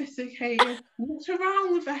really sophisticated, walks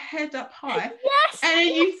around with her head up high. Yes. And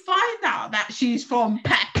then you find out that she's from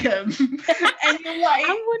Peckham. And you're like,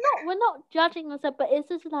 and we're not judging herself, but it's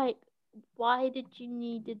just like, why did you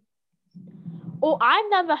need it? Or I've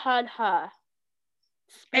never heard her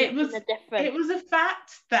speak in a different. It was the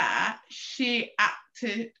fact that she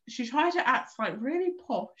tried to act like really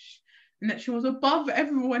posh and that she was above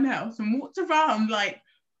everyone else and walked around like,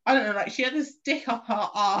 I don't know, like she had a stick up her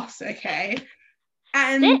ass, okay?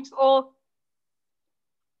 And stick or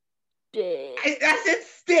dick? I said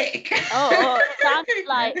stick. Oh, it sounds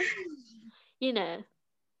like, you know.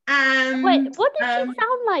 And wait, what did she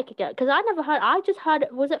sound like again? Because I never heard. I just heard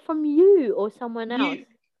it. Was it from you or someone else?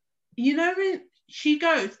 You know when she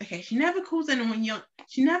goes, okay, she never calls anyone young.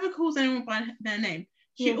 She never calls anyone by their name.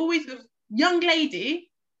 She always goes, young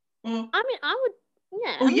lady, or I mean, I would,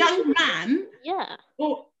 yeah. Or young man. Yeah.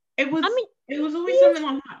 Or it was. I mean, it was always something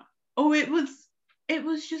like that. Or it was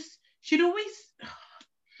just. She always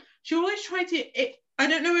tried to. I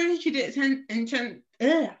don't know if she did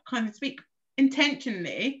it kind of speak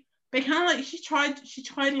intentionally, but kind of like she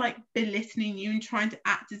tried like belittling you and trying to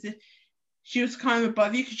act as if she was kind of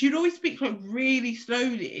above you, because she'd always speak like really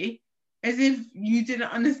slowly, as if you didn't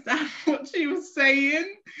understand what she was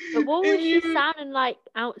saying. But what And was she sounding like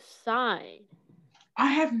outside? I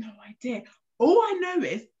have no idea. All I know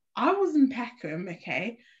is I was in Peckham,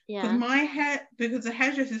 okay? Because Yeah. because the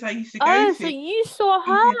hairdressers I used to go Oh, so to you saw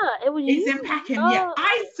her. It was is you. in Peckham. Yeah, Oh.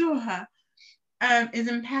 I saw her. Is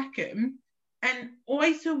in Peckham, and all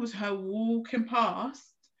I saw was her walking past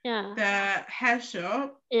Yeah. the hair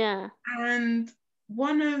shop, Yeah. and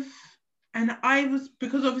one of and I was,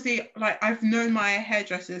 because obviously like I've known my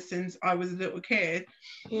hairdresser since I was a little kid,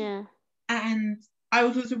 Yeah. and I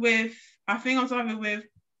was also with, I think I was either with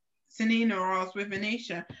Sanina or I was with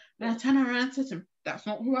Anisha, and I turned around and said to him, "That's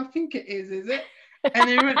not who I think it is it?" And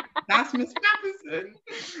they went, "That's Miss Patterson."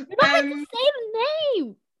 You're not meant to say the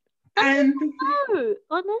name. And No,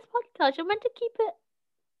 on this podcast, you're meant to keep it.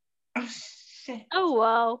 oh shit. Oh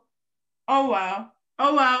wow. Oh wow.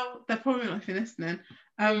 Oh wow. They're probably not listening.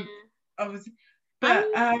 Yeah. Obviously. I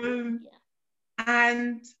But mean, yeah.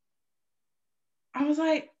 and I was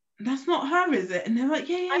like, "That's not her, is it?" And they're like,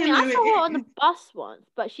 "Yeah, I yeah, mean, no, I it saw her on is." the bus once,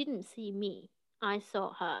 but she didn't see me. I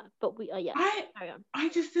saw her, but we. Oh yeah. Carry on. I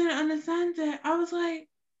just didn't understand it. I was like,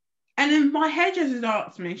 and then my hairdresser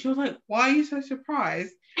asked me, she was like, "Why are you so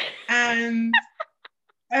surprised?" And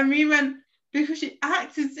we went, because she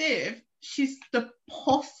acts as if she's the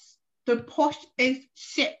poshest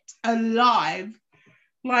shit alive.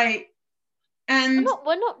 Like, and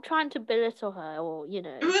We're not trying to belittle her, or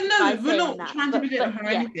no, by we're saying not that. trying to belittle But her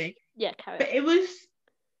or yeah, anything. yeah, carry But on. it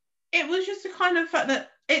was just the kind of fact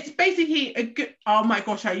that it's basically a good, oh my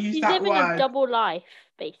gosh, I used She's that living word. a double life,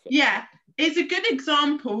 basically. Yeah, it's a good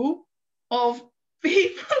example of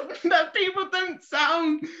people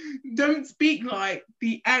don't speak like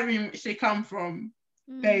the area in which they come from.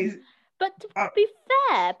 But to be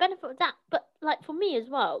fair, benefit of that. But like for me as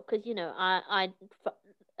well, because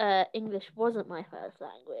English wasn't my first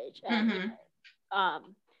language, and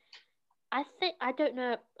I think I don't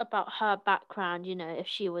know about her background. If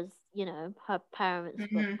she was, her parents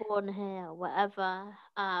were born here or whatever.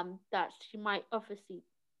 That she might obviously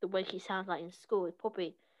the way she sounds like in school is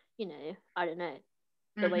probably, I don't know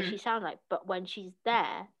the way she sounds like. But when she's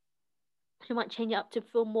there, she might change it up to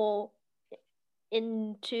feel more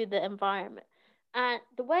into the environment. And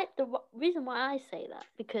the reason why I say that,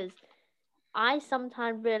 because I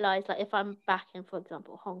sometimes realize, like, if I'm back in, for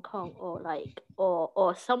example, Hong Kong, or like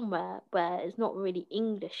or somewhere where it's not really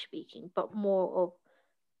English speaking, but more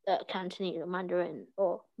of Cantonese or Mandarin,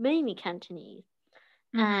 or mainly Cantonese.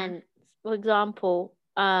 And for example,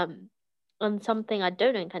 on something I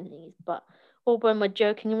don't know in Cantonese, but or when we're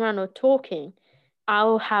joking around or talking,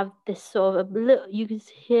 I'll have this sort of a little. You can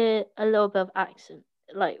hear a little bit of accent,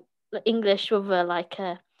 like English with a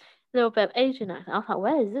little bit of Asian accent. I was like,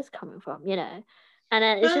 where is this coming from? And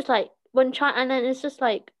then it's just like and then it's just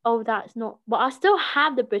like, oh, that's not. But I still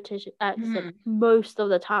have the British accent most of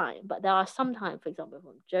the time. But there are sometimes, for example, if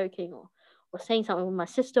I'm joking or saying something with my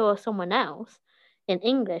sister or someone else in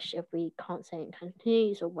English, if we can't say it in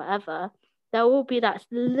Cantonese or whatever, there will be that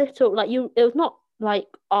little, like, it was not like,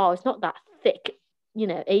 oh, it's not that thick,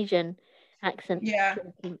 Asian accent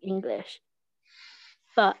in English.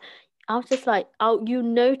 But I was just like, I'll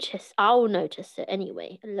notice it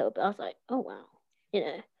anyway a little bit. I was like, oh wow,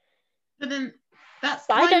 But then But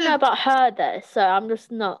I don't know about her though, so I'm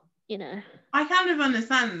just not, I kind of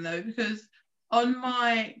understand it though, because on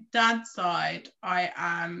my dad's side, I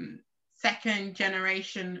am second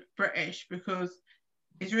generation British, because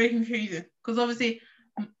it's really confusing. Because obviously,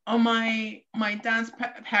 on my dad's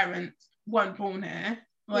parents weren't born here,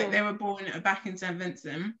 like they were born back in St.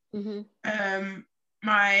 Vincent.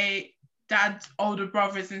 My dad's older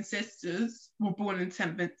brothers and sisters were born in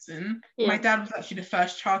St. Vincent. My dad was actually the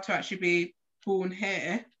first child to actually be born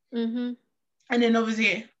here. And then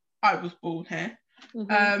obviously I was born here.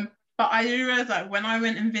 But I didn't realize, like, when I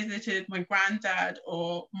went and visited my granddad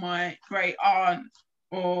or my great aunt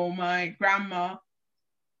or my grandma,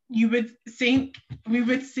 we would sink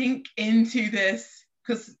into this,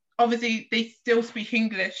 because obviously they still speak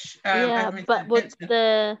English. But with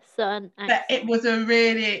the certain accent. But it was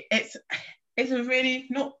it's a really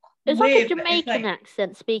not. It's weird, like a Jamaican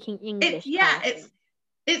accent speaking English.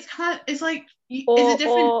 It's like or, it's a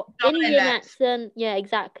different or Indian accent. Yeah,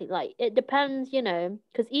 exactly. Like, it depends,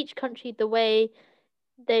 because each country, the way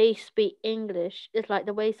they speak English is like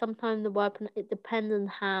the way sometimes the word, it depends on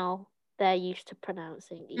how they're used to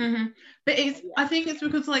pronouncing it. But I think it's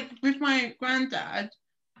because, like, with my granddad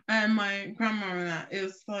and my grandma and that, it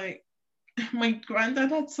was like my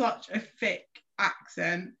granddad had such a thick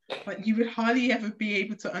accent, like you would hardly ever be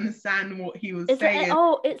able to understand what he was saying.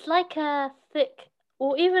 It's like a thick,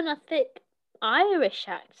 or even a thick Irish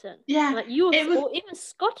accent. Yeah, Like you, it was or even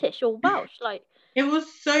Scottish or Welsh. Like it was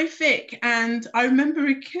so thick, and I remember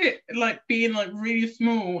a kid like being like really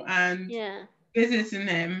small and yeah, visiting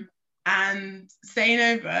him and staying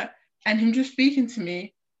over, and him just speaking to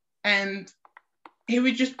me, and he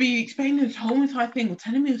would just be explaining the whole entire thing or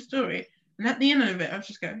telling me a story, and at the end of it, I was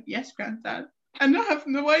just going, "Yes, Granddad," and I have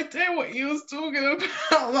no idea what he was talking about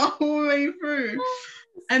the whole way through.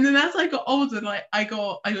 And then as I got older, like I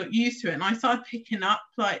got used to it, and I started picking up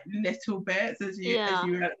like little bits as yeah,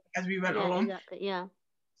 we went yeah, along. exactly, yeah.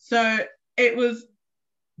 So it was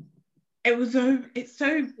it's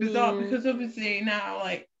so bizarre Yeah. because obviously now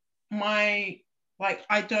like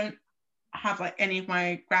I don't have like any of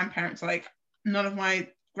my grandparents, like none of my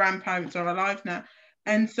grandparents are alive now,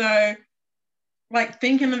 and so like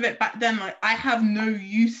thinking of it back then, like I have no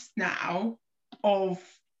use now of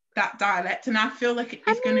that dialect, and I feel like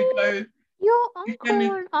it's gonna go. Your It's uncle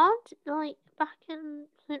gonna and aunt like back in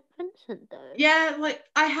St. Vincent though. Yeah, like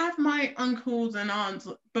I have my uncles and aunts,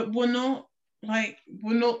 but we're not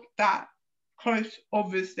that close,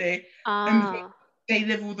 obviously, and Ah, they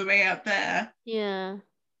live all the way out there, yeah,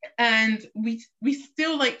 and we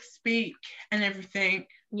still like speak and everything.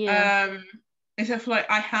 yeah. Um, except for like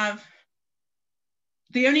I have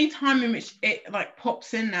the only time in which it like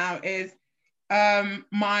pops in now is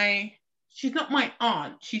my she's not my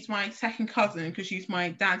aunt, she's my second cousin because she's my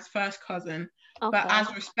dad's first cousin. But Okay.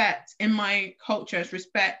 as respect in my culture, as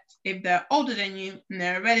respect, if they're older than you and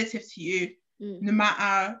they're a relative to you, no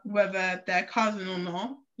matter whether they're cousin or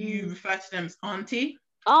not, you refer to them as auntie.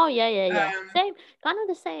 Oh yeah, yeah, yeah. Um, Same, kind of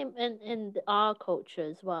the same in our culture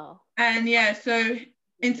as well. and yeah, so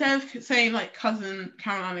instead of saying like cousin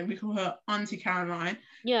Caroline, we call her Auntie Caroline,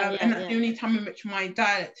 Yeah, yeah, and that's the yeah. only time in which my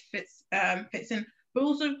dialect fits in. But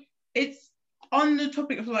also, it's on the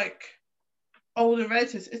topic of like older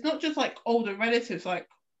relatives. It's not just like older relatives. Like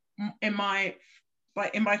in my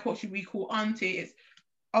culture, we call auntie. It's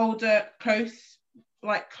older, close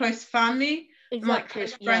family, and like Exactly.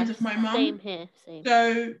 close friends Yes. of my Same mum. here. Same.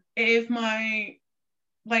 So if my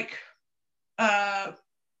like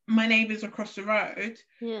my neighbours across the road,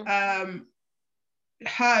 Yeah.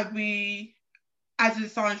 her we as a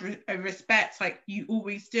sign of respect, like you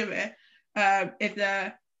always do it.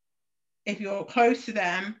 If you're close to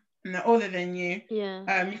them and they're older than you,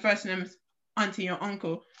 Yeah. you first name is auntie or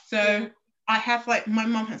uncle. So Yeah. I have like my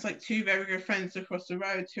mum has like two very good friends across the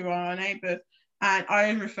road who are our neighbours, and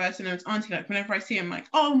I refer to them as auntie. Like whenever I see them, like,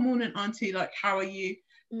 oh morning auntie, like how are you,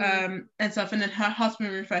 and stuff. And then her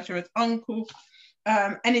husband refers to her as uncle.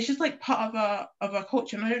 And it's just like part of our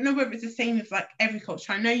culture. And I don't know whether it's the same as like every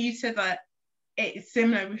culture. I know you said that it's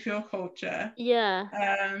similar with your culture. Yeah.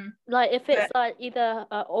 Like if it's like either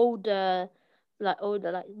older,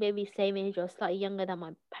 like maybe same age or slightly younger than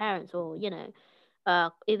my parents, or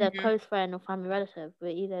either close friend or family relative,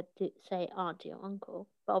 we either say auntie or uncle.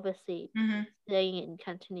 But obviously, saying it in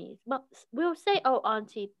Cantonese, but we'll say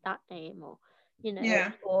auntie that name, or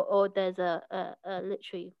yeah. or there's a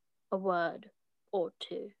literally a word or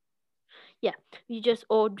two. Yeah, you just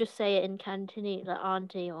say it in Cantonese, like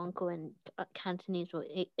auntie or uncle in Cantonese or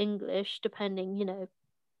English, depending,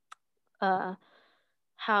 uh,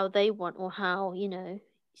 how they want or how,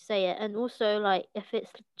 say it. And also, like, if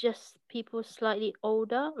it's just people slightly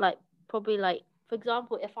older, like, probably, like, for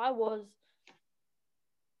example, if I was,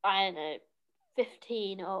 I don't know,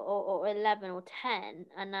 15 or 11 or 10,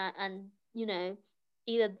 and,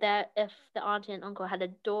 either if the auntie and uncle had a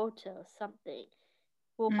daughter or something,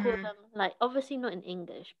 we'll call them, like, obviously not in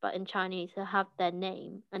English, but in Chinese, they'll have their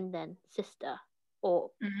name and then sister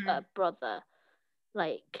or brother,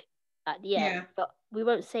 like, at the end. Yeah. But we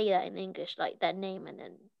won't say that in English, like their name and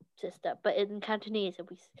then sister. But in Cantonese,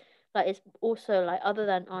 like, it's also like, other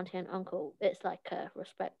than auntie and uncle, it's like a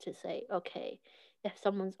respect to say, okay, if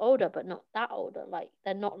someone's older but not that older, like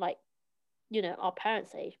they're not like, our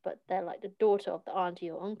parents' age, but they're like the daughter of the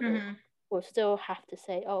auntie or uncle, we'll still have to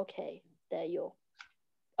say, okay, they're your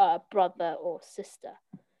brother or sister.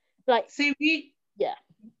 Like, See, yeah,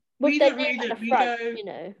 with we their don't name read at it. the We front,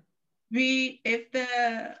 go if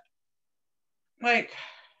they're like,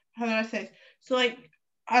 how do I say it? So like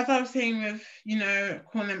as I was saying with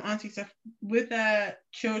calling them auntie stuff with their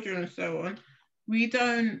children and so on, we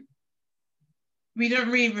don't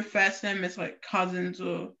really refer to them as like cousins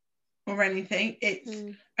or anything. It's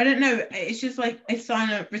I don't know, it's just like a sign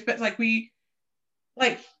of respect. Like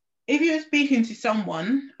if you were speaking to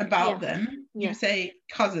someone about them, you would say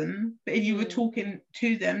cousin, but if you were talking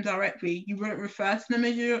to them directly, you wouldn't refer to them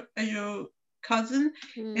as your cousin.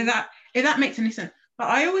 If that makes any sense. But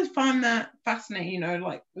I always find that fascinating,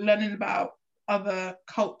 like learning about other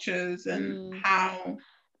cultures and how.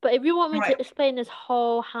 But if you want me Like, to explain this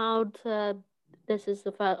whole how to, this is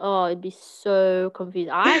the first, oh, it'd be so confused.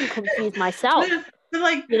 I'm confused myself. no, but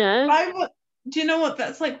like, you know. do you know what?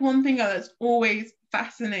 That's like one thing that's always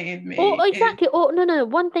fascinated me. Or Is exactly. Or no.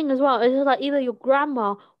 One thing as well is like either your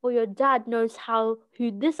grandma or your dad knows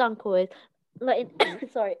who this uncle is. Like in,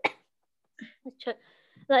 sorry,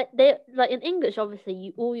 like they like in English,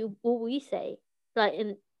 obviously all we say like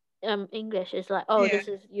in English is like, oh, yeah. this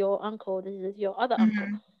is your uncle, this is your other uncle.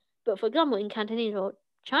 Mhm. But for example, in Cantonese or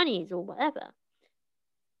Chinese or whatever,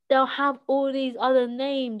 they'll have all these other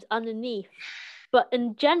names underneath. But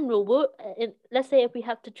in general, let's say if we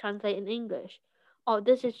have to translate in English, oh,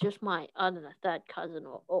 this is just my, I don't know, third cousin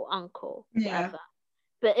or uncle, Yeah. whatever.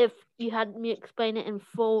 But if you had me explain it in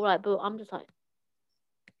full, like, but I'm just like,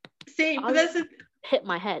 see, but that's hit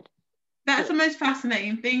my head. That's the most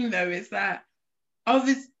fascinating thing, though, is that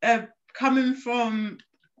obviously coming from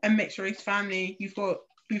a mixed race family, we've got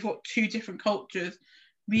two different cultures.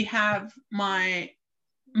 We have my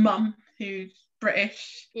mum who's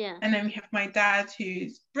British, Yeah. and then we have my dad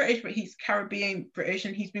who's British, but he's Caribbean British,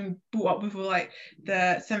 and he's been brought up with like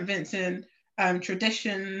the St. Vincent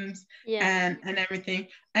traditions and everything.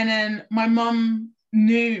 And then my mum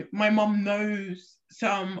knows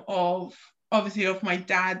some of obviously of my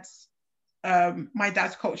dad's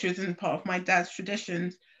cultures and part of my dad's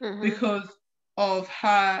traditions because of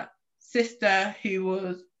her sister who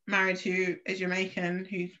was married to a Jamaican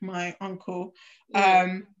who's my uncle.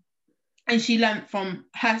 And she learnt from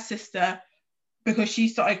her sister because she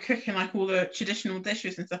started cooking like all the traditional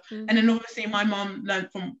dishes and stuff. And then obviously my mum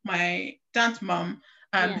learnt from my dad's mum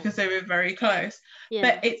because they were very close.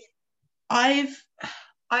 But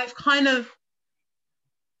I've kind of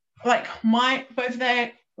like both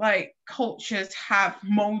their like cultures have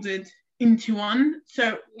molded into one.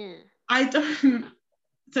 So I don't.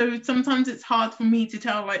 So sometimes it's hard for me to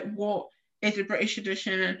tell like what is a British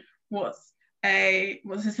tradition and what's a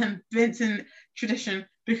St. Vincent tradition,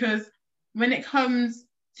 because when it comes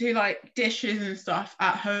to like dishes and stuff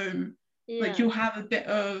at home, like you'll have a bit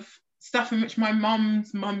of stuff in which my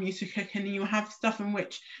mum's mum used to cook, and you have stuff in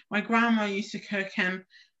which my grandma used to cook,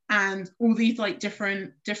 and all these like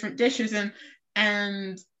different dishes and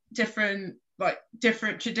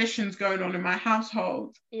different traditions going on in my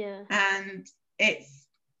household. And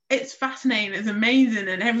it's fascinating, it's amazing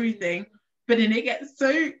and everything, but then it gets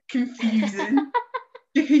so confusing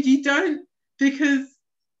because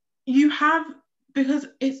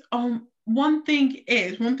it's one thing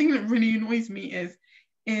that really annoys me is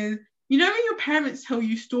you know when your parents tell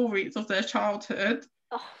you stories of their childhood,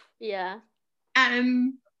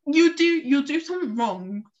 and you'll do something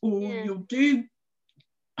wrong, or you'll do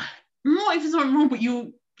not even something wrong, but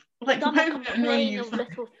you'll like your parents will annoy you of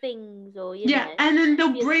little things, or and then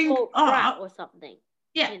they'll bring up or something.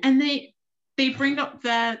 And they bring up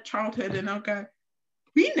their childhood, and they'll go,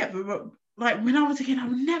 we never, like when I was a kid, I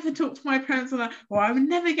would never talk to my parents like that, or I would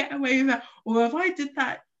never get away with that, or if I did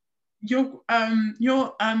that,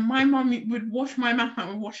 my mum would wash my mouth out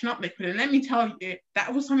with washing up liquid. And let me tell you,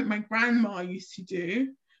 that was something my grandma used to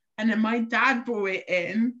do, and then my dad brought it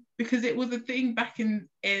in because it was a thing back in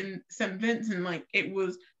St. Vincent. Like it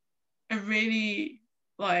was a really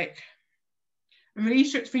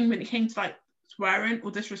strict thing when it came to like swearing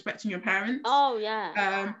or disrespecting your parents.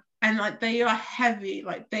 And like they are heavy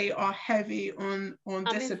on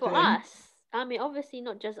discipline. For us, I mean, obviously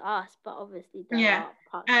not just us, but obviously there are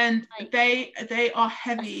parts. And like, they are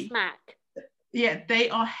heavy. Smack. Yeah, they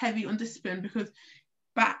are heavy on discipline, because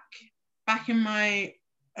back in my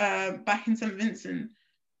back in St. Vincent,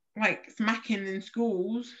 like smacking in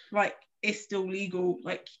schools, like it's still legal.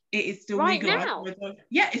 Like it is still legalized. Now?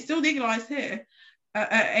 Yeah, it's still legalized here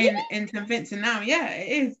in St. Vincent now. Yeah,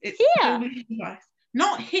 it is. It's still legalized.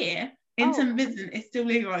 Not here. In St. Vincent, it's still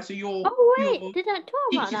legalized. So you're. Oh wait, did I talk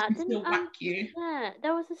about that? Can still whack you. Yeah,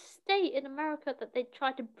 there was a state in America that they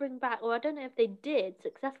tried to bring back, or I don't know if they did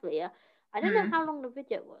successfully. I don't know how long the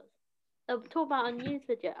video was. They'll talk about a news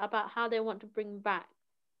video about how they want to bring back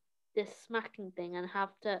this smacking thing, and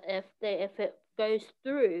have to if it goes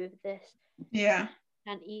through this.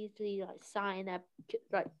 Can easily like sign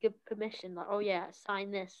give permission, like, oh yeah,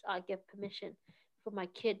 sign this, I give permission for my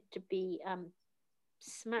kid to be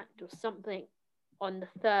smacked or something on the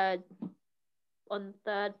third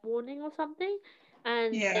warning or something,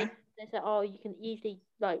 and they said, oh, you can easily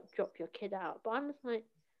like drop your kid out. But I'm just like,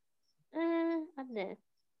 I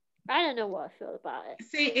don't know what I feel about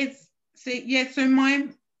it.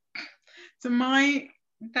 So my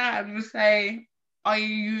dad would say, are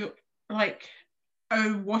you like,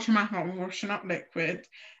 oh, wash your mouth out with washing up liquid?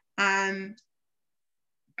 And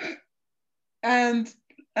And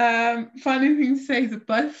funny thing to say is that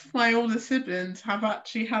both my older siblings have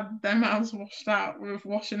actually had their mouths washed out with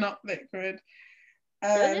washing up liquid.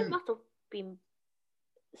 They must have been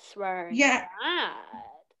swearing Yeah,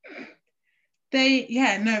 bad. they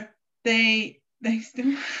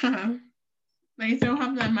still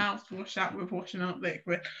have their mouths washed out with washing up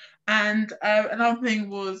liquid. And another thing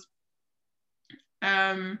was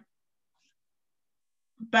ban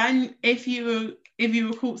if you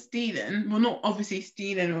were caught stealing, well, not obviously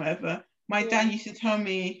stealing or whatever. My dad used to tell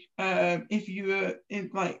me if you were in,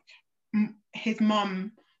 like, his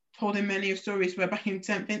mum told him many of stories where back in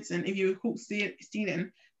St. Vincent, if you were caught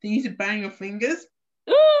stealing, they used to bang your fingers.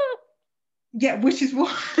 Yeah, which is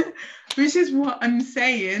what I'm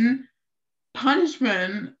saying.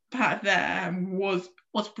 Punishment back there was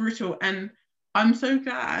brutal, and I'm so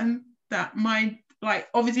glad that my, like,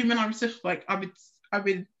 obviously when I was just like, I would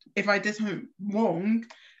if I did something wrong,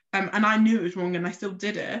 and I knew it was wrong and I still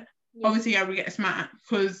did it, obviously I would get a smack,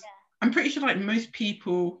 because I'm pretty sure like most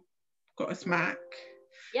people got a smack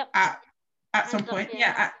at some point.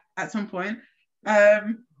 At some point.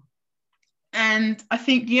 And I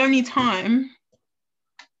think the only time,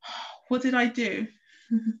 what did I do?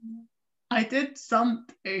 I did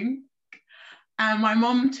something, and my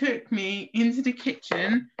mom took me into the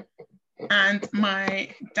kitchen, and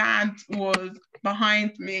my dad was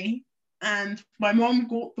behind me, and my mom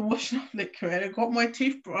got the washing up liquid and got my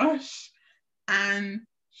toothbrush, and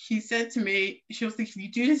she said to me, she was like, if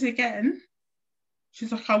you do this again,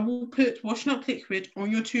 she's like, I will put washing up liquid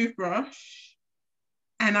on your toothbrush,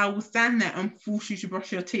 and I will stand there and force you to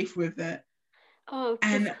brush your teeth with it. Oh,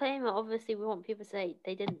 disclaimer, obviously we want people to say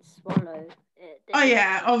they didn't swallow it.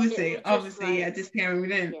 Obviously, like, disclaimer, we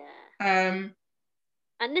didn't. Yeah.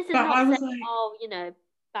 And this is not saying, like, oh,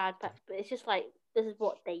 bad practice, but it's just like, this is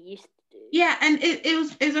what they used to do. Yeah, and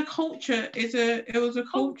it's a culture, it was a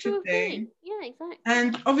culture thing. Yeah, exactly.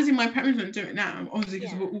 And obviously my parents don't do it now, obviously,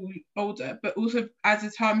 because we're all older, but also as the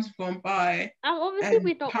times have gone by, and obviously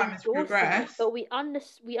we're not time has progressed, but we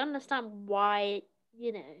understand why,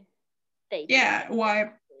 they why.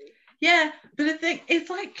 Yeah, but the thing, it's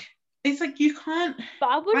like you can't. But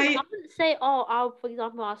I wouldn't say, oh, for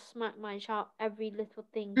example, I'll smack my child every little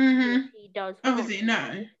thing he does. Obviously,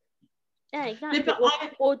 no. Yeah, exactly. No,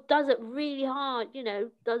 or does it really hard,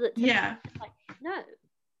 does it? Yeah. Like, no.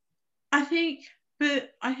 I think the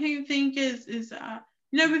thing is that,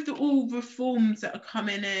 with all reforms that are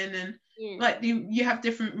coming in, and like you have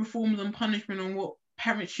different reforms on punishment on what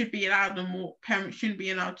parents should be allowed and what parents shouldn't be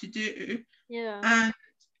allowed to do. Yeah. And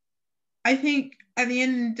I think at the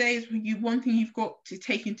end of the day, one thing you've got to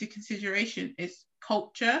take into consideration is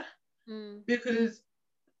culture, because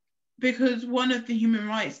one of the human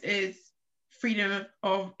rights is freedom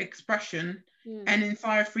of expression, and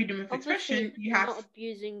inside freedom of expression, you have not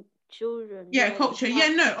abusing children. Yeah, culture.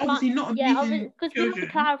 Obviously not abusing because we have to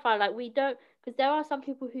clarify, like, we don't, because there are some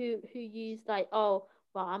people who use, like, oh,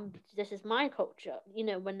 well, this is my culture,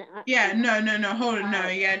 when no, hold on, no.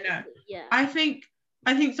 I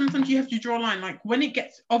think sometimes you have to draw a line, like when it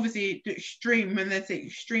gets obviously the extreme, when there's the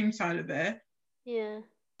extreme side of it. Yeah.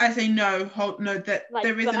 I say no, that like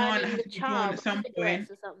there is a line that has to be drawn at some point.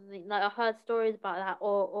 Or something. Like, I've heard stories about that,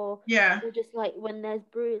 or just like when there's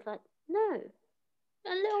bruise, like, no. A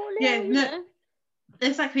little,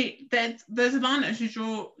 Exactly. There's a line that should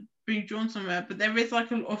be drawn somewhere, but there is like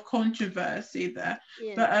a lot of controversy there.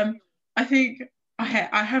 Yeah. But I think I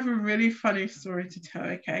have a really funny story to tell.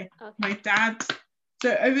 Okay. My dad.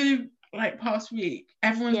 So over the past week,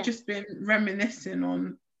 everyone's just been reminiscing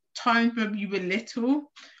on times when we were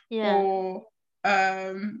little, or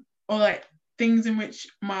like things in which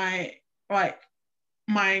my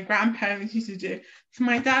grandparents used to do. So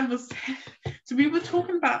my dad was, so we were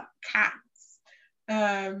talking about cats,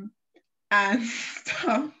 and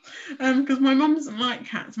stuff, because my mum doesn't like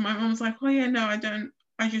cats. My mum's like, oh yeah, no, I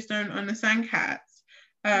just don't understand cats.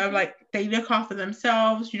 Like, they look after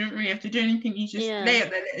themselves. You don't really have to do anything. You just lay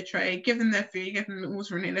up their litter tray, give them their food, give them the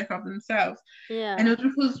water, and they look after themselves. Yeah. And it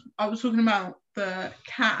was because I was talking about the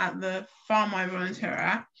cat at the farm I volunteer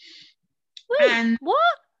at. Wait, and what?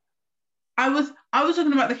 I was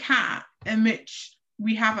talking about the cat in which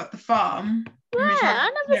we have at the farm. Where?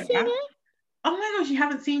 I've never seen it. Oh my gosh, you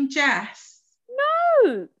haven't seen Jess?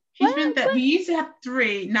 No. She's been there. We used to have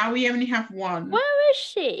 3. Now we only have 1. Where is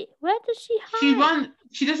she? Where does she hide?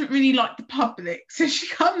 She doesn't really like the public, so she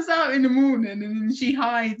comes out in the morning and then she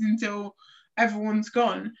hides until everyone's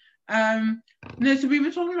gone. No, so we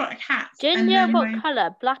were talking about cats. Ginger, what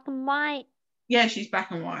colour? Black and white? Yeah, she's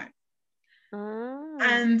black and white. Oh.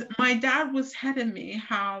 And my dad was telling me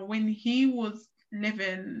how when he was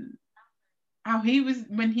living how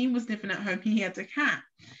when he was living at home, he had a cat.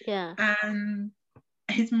 Yeah. And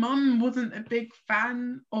his mum wasn't a big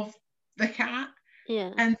fan of the cat.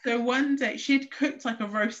 Yeah. And so one day she had cooked like a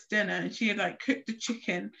roast dinner, and she had like cooked the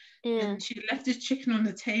chicken, Yeah. and she left the chicken on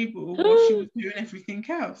the table while she was doing everything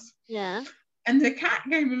else. Yeah. And the cat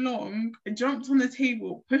came along and jumped on the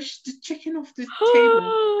table, pushed the chicken off the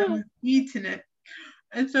table, and was eating it.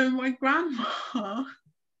 And so my grandma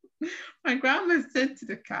said to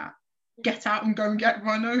the cat, "Get out and go and get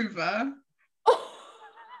run over."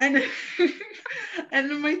 And and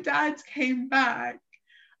then my dad came back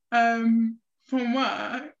from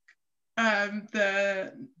work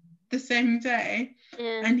the same day,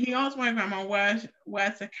 and he asked my grandma, where's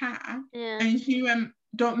the cat? And she went,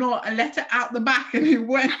 "Don't know, I let it out the back," and he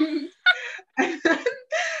went. and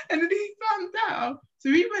then he found out,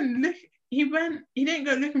 so he didn't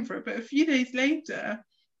go looking for it, but a few days later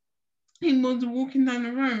he was walking down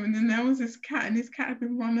the road, and then there was this cat, and this cat had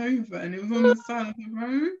been run over, and it was on the side of the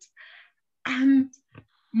road. And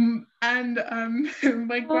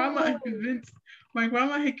my grandma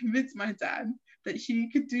had convinced my dad that she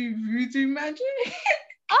could do voodoo magic.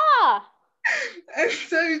 And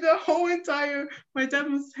so my dad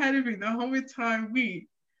was telling me the whole entire week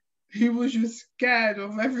he was just scared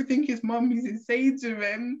of everything his mum used to say to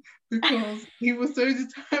him, because he was so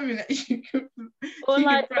determined that she could. Or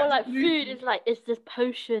food is like, it's this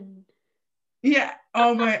potion. Yeah.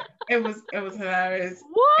 Oh my! It was hilarious.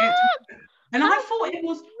 What? And I thought it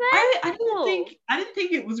was. I didn't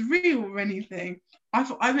think it was real or anything.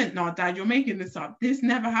 I went, "No, Dad, you're making this up. This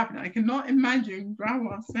never happened. I cannot imagine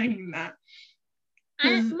Grandma saying that."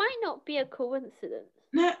 And it might not be a coincidence.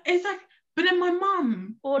 No, it's like. But then my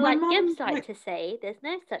mum. Or Gibbs like to say, "There's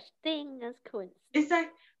no such thing as coincidence." It's like,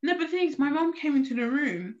 no, but the thing is, my mum came into the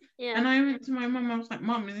room. Yeah. And I went to my mum. I was like,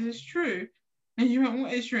 "Mum, is this true?" And she went,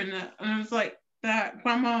 "What is true in that?" And I was like, that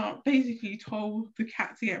Grandma basically told the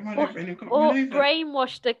cat to get run over, and it got run over. Or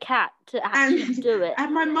brainwashed the cat to actually do it.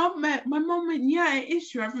 And my mum went, "Yeah, it is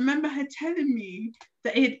true. I remember her telling me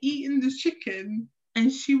that he had eaten the chicken, and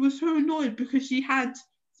she was so annoyed because she had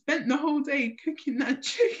spent the whole day cooking that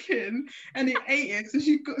chicken, and he ate it, so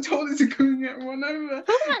she told her to go and get run over."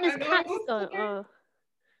 Talking about this cat though.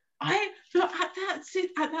 I felt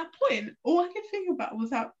at that point, all I could think about was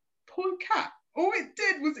that poor cat. All it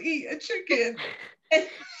did was eat a chicken. But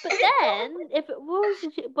then,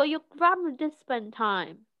 but your grandma did spend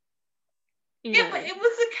time. Yeah, but it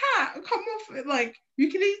was a cat. Come off it, like you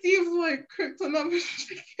can easily have like cooked another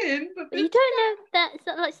chicken. But you don't know that.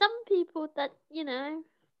 So, like some people that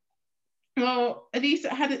Well, at least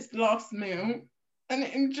it had its last meal and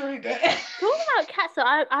it enjoyed it. Talking about cats, so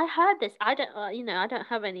I heard this. I don't I don't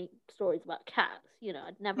have any stories about cats.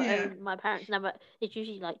 I'd never owned. My parents never. It's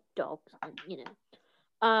usually like dogs, and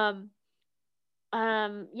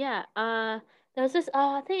there was this.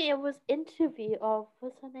 I think it was interview of,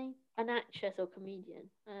 what's her name? An actress or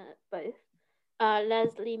comedian, both.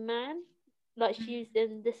 Leslie Mann, like she's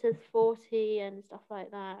in This Is 40 and stuff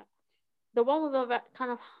like that. The one with a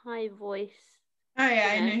kind of high voice. Oh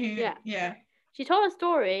yeah, I know who. Yeah. She told a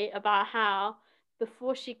story about how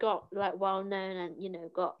before she got like well known and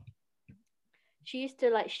she used to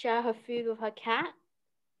like share her food with her cat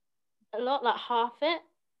a lot, like half it.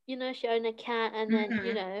 She owned a cat, and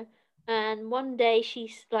then and one day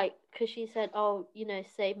she's like, because she said, "Oh,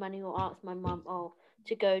 save money," or ask my mum,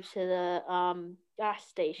 to go to the gas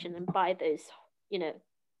station and buy those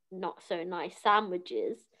not so nice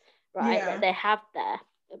sandwiches, right? Yeah. That they have there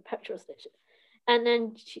at petrol station. And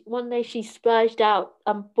then one day she splurged out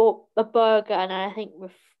and bought a burger, and I think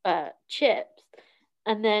with chips,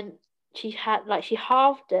 and then she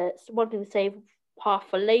halved it, wanting to save half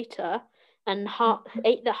for later, and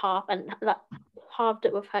ate the half, and halved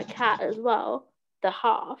it with her cat as well, the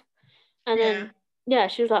half. And then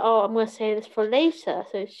she was like, "Oh, I'm gonna save this for later."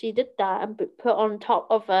 So she did that and put on top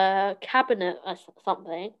of a cabinet or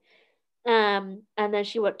something. And then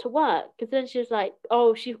she went to work, because then she was like,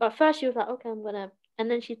 at first she was like, "Okay, I'm gonna," and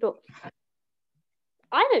then she thought,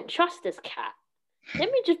 "I don't trust this cat.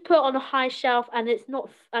 Let me just put it on a high shelf," and it's not,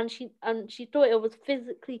 and she thought it was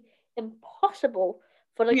physically impossible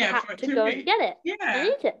for the cat to go and get it and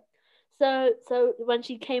eat it. So when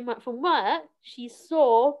she came back from work, she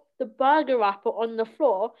saw the burger wrapper on the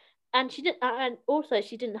floor, and she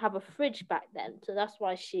didn't have a fridge back then, so that's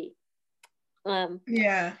why she put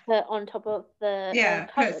on top of the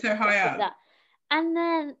put so high up. Like and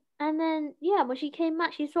then when she came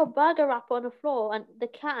back, she saw a burger wrapper on the floor, and the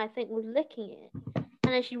cat, I think, was licking it.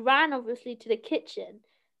 And then she ran obviously to the kitchen,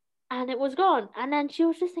 and it was gone. And then she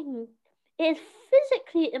was just thinking, it is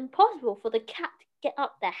physically impossible for the cat to get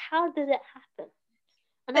up there? How did it happen?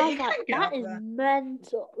 And But I you was like, can get that up is there.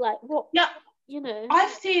 mental. Like, what? Yeah, You know?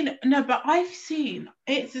 I've seen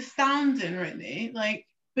it's astounding, really. Like,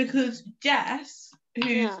 because Jess, who's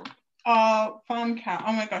Yeah. our farm cat,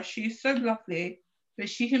 oh my gosh, she's so lovely, but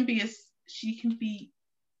she can be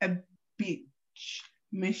a bitch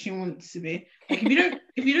when she wants to be. Like,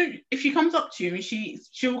 if she comes up to you and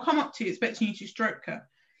she'll come up to you expecting you to stroke her.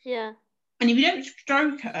 Yeah. And if you don't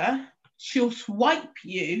stroke her, she'll swipe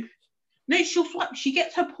you. No, she'll swipe. She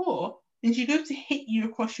gets her paw and she goes to hit you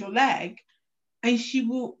across your leg, and she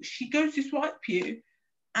goes to swipe you,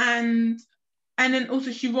 and then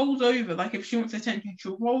also she rolls over. Like, if she wants attention,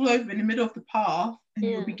 she'll roll over in the middle of the path, and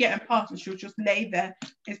you'll be getting past, and she'll just lay there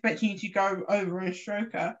expecting you to go over and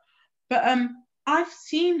stroke her. But I've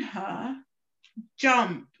seen her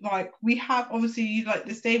jump. Like, we have, obviously, like,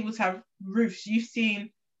 the stables have roofs. You've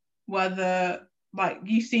seen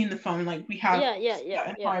you've seen the farm, like, we have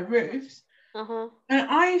high roofs. And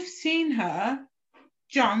I've seen her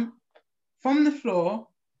jump from the floor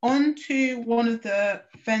onto one of the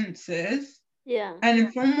fences. Yeah. And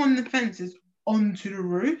then from one of the fences onto the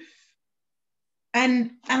roof.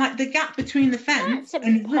 And like, the gap between the fence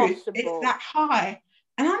and the roof is that high.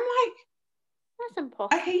 And I'm like, that's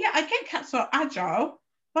impossible. Okay, yeah, I get cats are agile,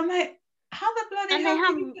 but I'm like, how the bloody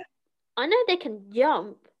hell I know they can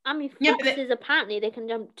jump. I mean, foxes, apparently they can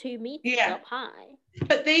jump 2 meters up high.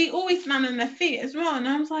 But they always land on their feet as well. And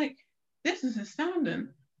I was like, this is astounding.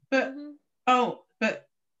 But,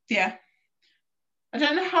 yeah. I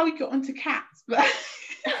don't know how we got onto cats, but...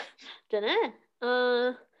 Don't know.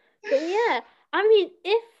 But yeah, I mean,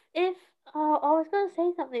 if I was going to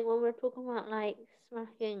say something when we were talking about, like,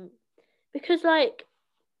 smacking. Because, like,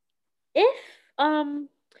 if,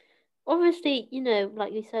 obviously, you know,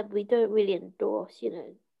 like you said, we don't really endorse, you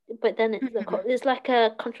know, but then it's like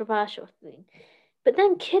a controversial thing. But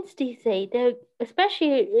then kids these days,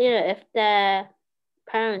 especially, you know, if their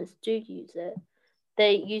parents do use it,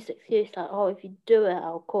 they use the excuse like, oh, if you do it,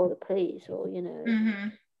 I'll call the police, or, you know,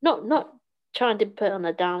 not trying to put on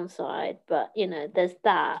a downside, but, you know, there's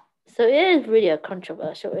that. So it is really a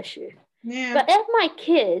controversial issue. Yeah. But if my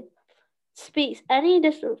kid speaks any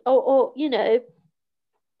or you know,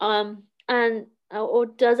 or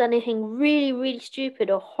does anything really, really stupid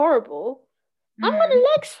or horrible, I'm gonna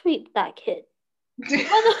leg sweep that kid. whether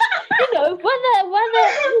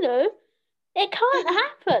you know, it can't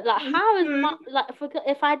happen. Like, how is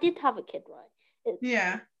if I did have a kid,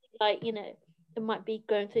 right? Like, you know, it might be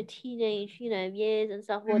going through teenage, you know, years and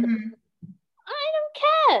stuff. I don't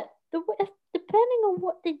care. Depending on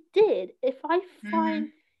what they did, if I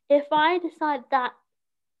decide that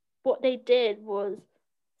what they did was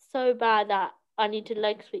so bad that I need to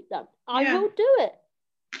leg sweep them, I will do it.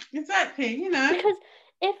 Exactly, you know. Because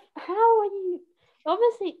how are you?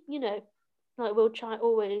 Obviously, you know, like, we'll try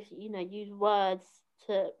always, you know, use words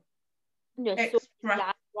to, you know,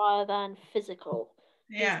 express rather than physical.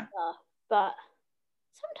 Yeah. But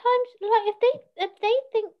sometimes, like, if they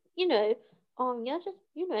think, you know, yeah, just,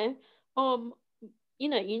 you know,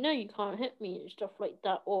 you can't hit me and stuff like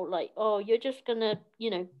that, or like, oh, you're just gonna,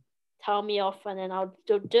 you know, tell me off and then I'll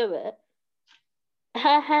still do it.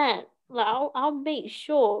 Like, I'll make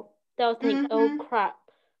sure they'll think, oh crap,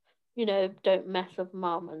 you know, don't mess with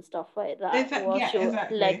mom and stuff like that, or she'll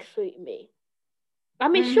leg sweep me. I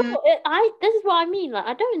mean, sure, this is what I mean. Like,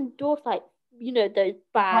 I don't endorse, like, you know, those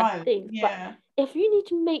bad things, but if you need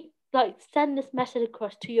to send this message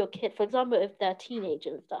across to your kid, for example, if they're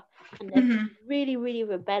teenagers and stuff, and they're really, really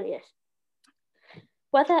rebellious,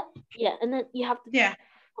 and then you have to,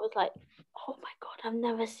 it's like, oh my god, I've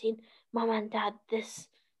never seen mom and dad this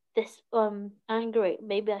angry.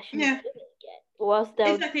 Maybe I shouldn't do it again, or else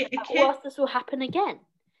this will happen again.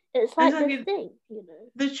 It's like this thing, you know.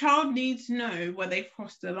 The child needs to know where they've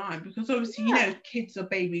crossed the line, because obviously, you know, kids are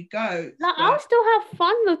baby goats. Like, I'll still have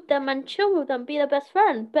fun with them and chill with them, be their best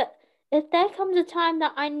friend. But if there comes a time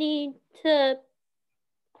that I need to,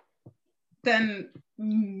 then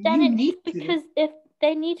it's because if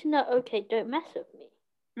they need to know, okay, don't mess with me.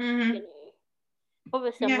 You know,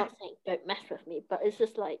 obviously, I'm not saying don't mess with me, but it's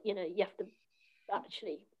just like, you know, you have to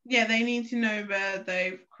actually. Yeah, they need to know where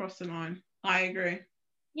they've crossed the line. I agree.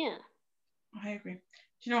 Yeah. I agree. Do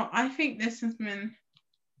you know what? I think this has been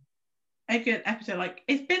a good episode. Like,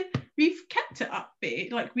 we've kept it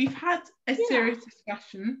upbeat. Like, we've had a serious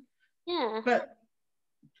discussion. Yeah. But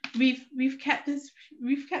we've kept this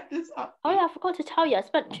up. Oh yeah, I forgot to tell you, I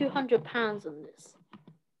spent £200 on this.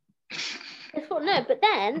 No, but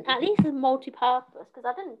then at least it's multi-purpose, because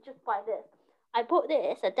I didn't just buy this. I bought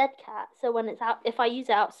this, a dead cat, so when it's out, if I use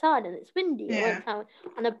it outside and it's windy, it won't sound,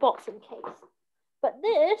 and a boxing case. But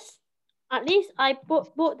this, at least I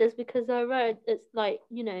bought this because I read it's like,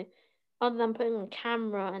 other than putting on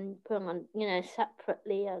camera and putting on,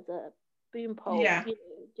 separately as a boom pole, Yeah.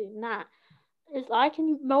 doing that, it's like I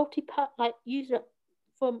can use it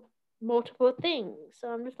for multiple things. So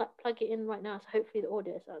I'm just like plug it in right now. So hopefully the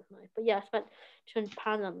audio sounds nice. But yeah, I spent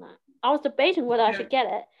 £200 on that. I was debating whether I should get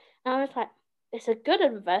it, and I was like, it's a good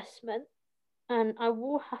investment, and I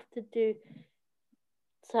will have to do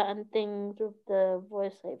certain things with the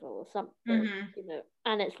voiceover or something,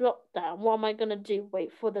 and it's lockdown. What am I gonna do?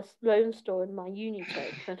 Wait for the loan store in my uni to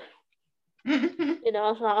open? I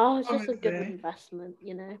was like, oh, it's just a good investment,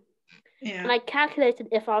 Yeah. And I calculated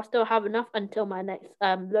if I'll still have enough until my next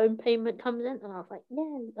loan payment comes in, and I was like,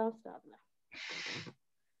 yeah, I'll still have enough.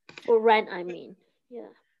 For rent, I mean,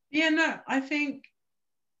 yeah. Yeah, no, I think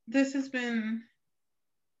this has been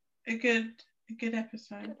a good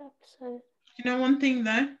episode. Good episode. You know one thing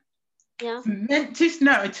though? Yeah. It's meant to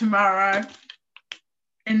snow tomorrow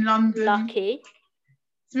in London. Lucky.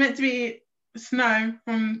 It's meant to be snow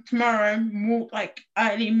from tomorrow, like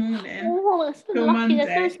early morning. Oh, it's so till lucky. Monday.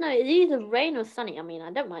 There's no snow. It's either rain or sunny. I mean,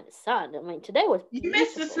 I don't mind the sun. I mean, today was beautiful. You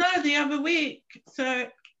missed the snow the other week,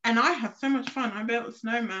 and I had so much fun. I built a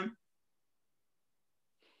snowman.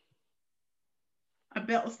 We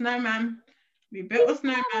built a snowman.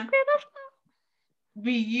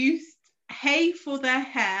 We used hay for their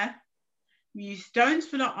hair. We used stones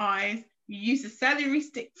for the eyes. We used a celery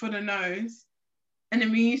stick for the nose. And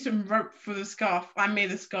then we used some rope for the scarf. I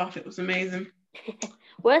made a scarf. It was amazing.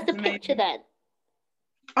 Where's the picture then?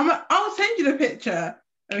 I'll send you the picture.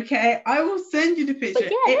 Okay, I will send you the picture.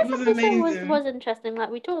 But yeah, it was amazing. Was interesting. Like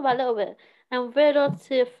we talked about a little bit, and we read on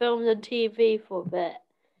to films and TV for a bit.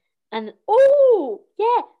 And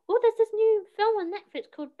there's this new film on Netflix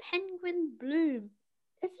called Penguin Bloom.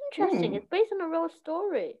 It's interesting. It's based on a real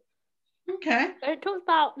story. Okay. And it talks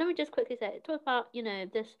about. Let me just quickly say. It talks about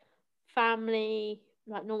this family,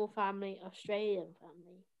 like normal family, Australian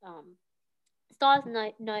family. Stars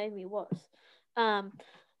Naomi Watts. And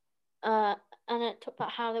it talked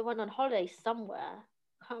about how they went on holiday somewhere.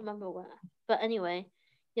 Can't remember where. But anyway,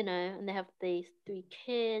 and they have these 3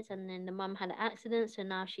 kids, and then the mum had an accident, so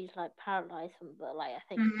now she's like paralyzed from the I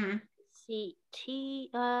think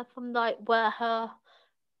CT from where her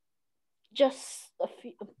just a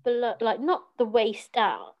few below, not the waist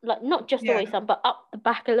down, not just the waist down, but up the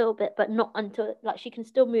back a little bit, but not until she can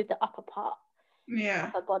still move the upper part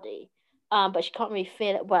of her body, but she can't really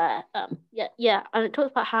feel it where and it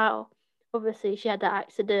talks about how obviously she had that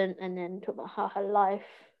accident, and then talk about how her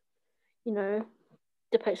life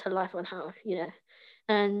depicts her life on how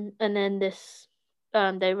and then this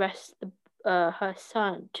they rest her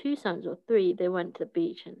son, 2 sons or 3, they went to the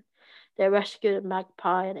beach and they rescued a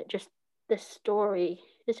magpie, and it just this story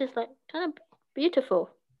is just kind of beautiful.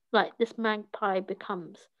 This magpie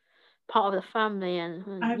becomes part of the family,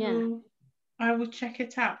 and I will check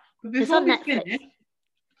it out. But before we finish,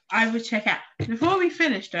 I will check out. Before we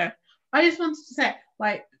finish though, I just wanted to say,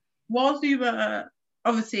 whilst we were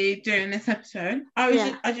obviously doing this episode,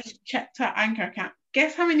 I just checked our Anchor account.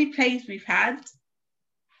 Guess how many plays we've had?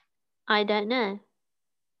 I don't know.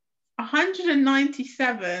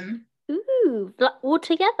 197. Ooh, all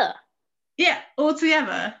together? Yeah, all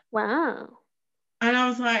together. Wow. And I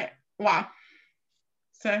was like, wow.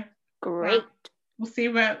 So great. Wow. We'll see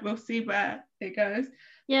where it goes.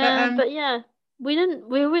 Yeah, but we didn't.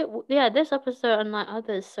 This episode and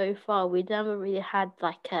others so far, we never really had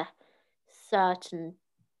a certain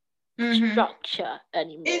structure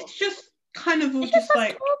anymore. It's just kind of all just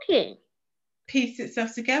talking. Piece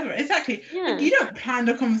itself together. Exactly. Yeah. You don't plan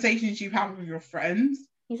the conversations you have with your friends.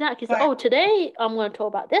 Exactly. So, today I'm going to talk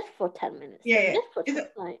about this for 10 minutes. Yeah. This for it's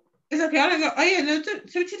okay. I don't go. Oh yeah. No.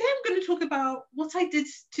 So today I'm going to talk about what I did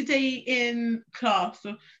today in class.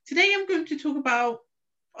 Or today I'm going to talk about,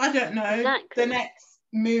 I don't know, the next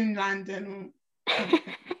moon landing.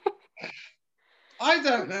 I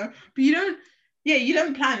don't know. But you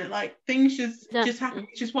don't plan it. Things just happen.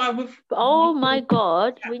 Which is why we've. Oh my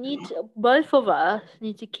God! Both of us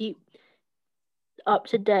need to keep up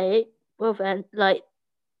to date with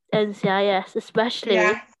NCIS, especially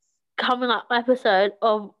coming up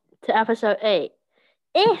to episode 8.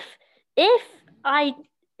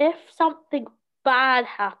 If something bad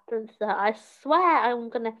happens, I swear I'm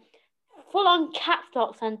gonna full on caps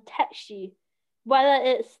locks and text you, whether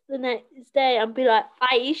it's the next day, and be like,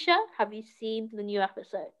 Aisha, have you seen the new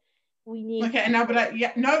episode? We need. Okay, and I'll be like,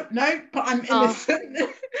 yeah, no, but I'm innocent.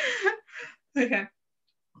 Okay.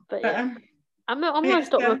 But I'm gonna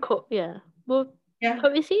stop recording. Yeah. Well. Yeah.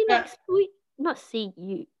 But we see you next week. Not see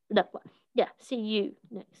you. No. Yeah. See you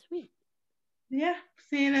next week. yeah,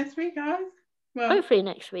 see you next week, guys. Well, Hopefully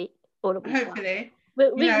next week or the week after. hopefully.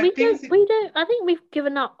 We Things. don't. I think we've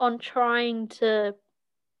given up on trying to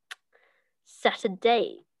set a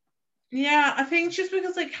date. Yeah, I think it's just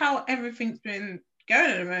because like how everything's been going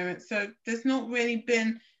at the moment. So there's not really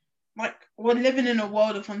been like we're living in a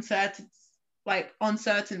world of uncertainty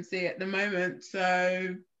at the moment.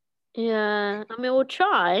 So Yeah, I mean we'll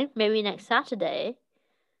try maybe next Saturday.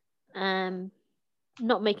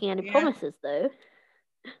 Not making any yeah. promises though.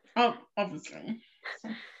 Oh, obviously.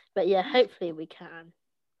 But yeah, hopefully we can.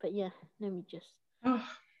 But yeah, let me just Oh,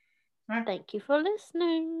 right. thank you for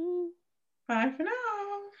listening. Bye for now.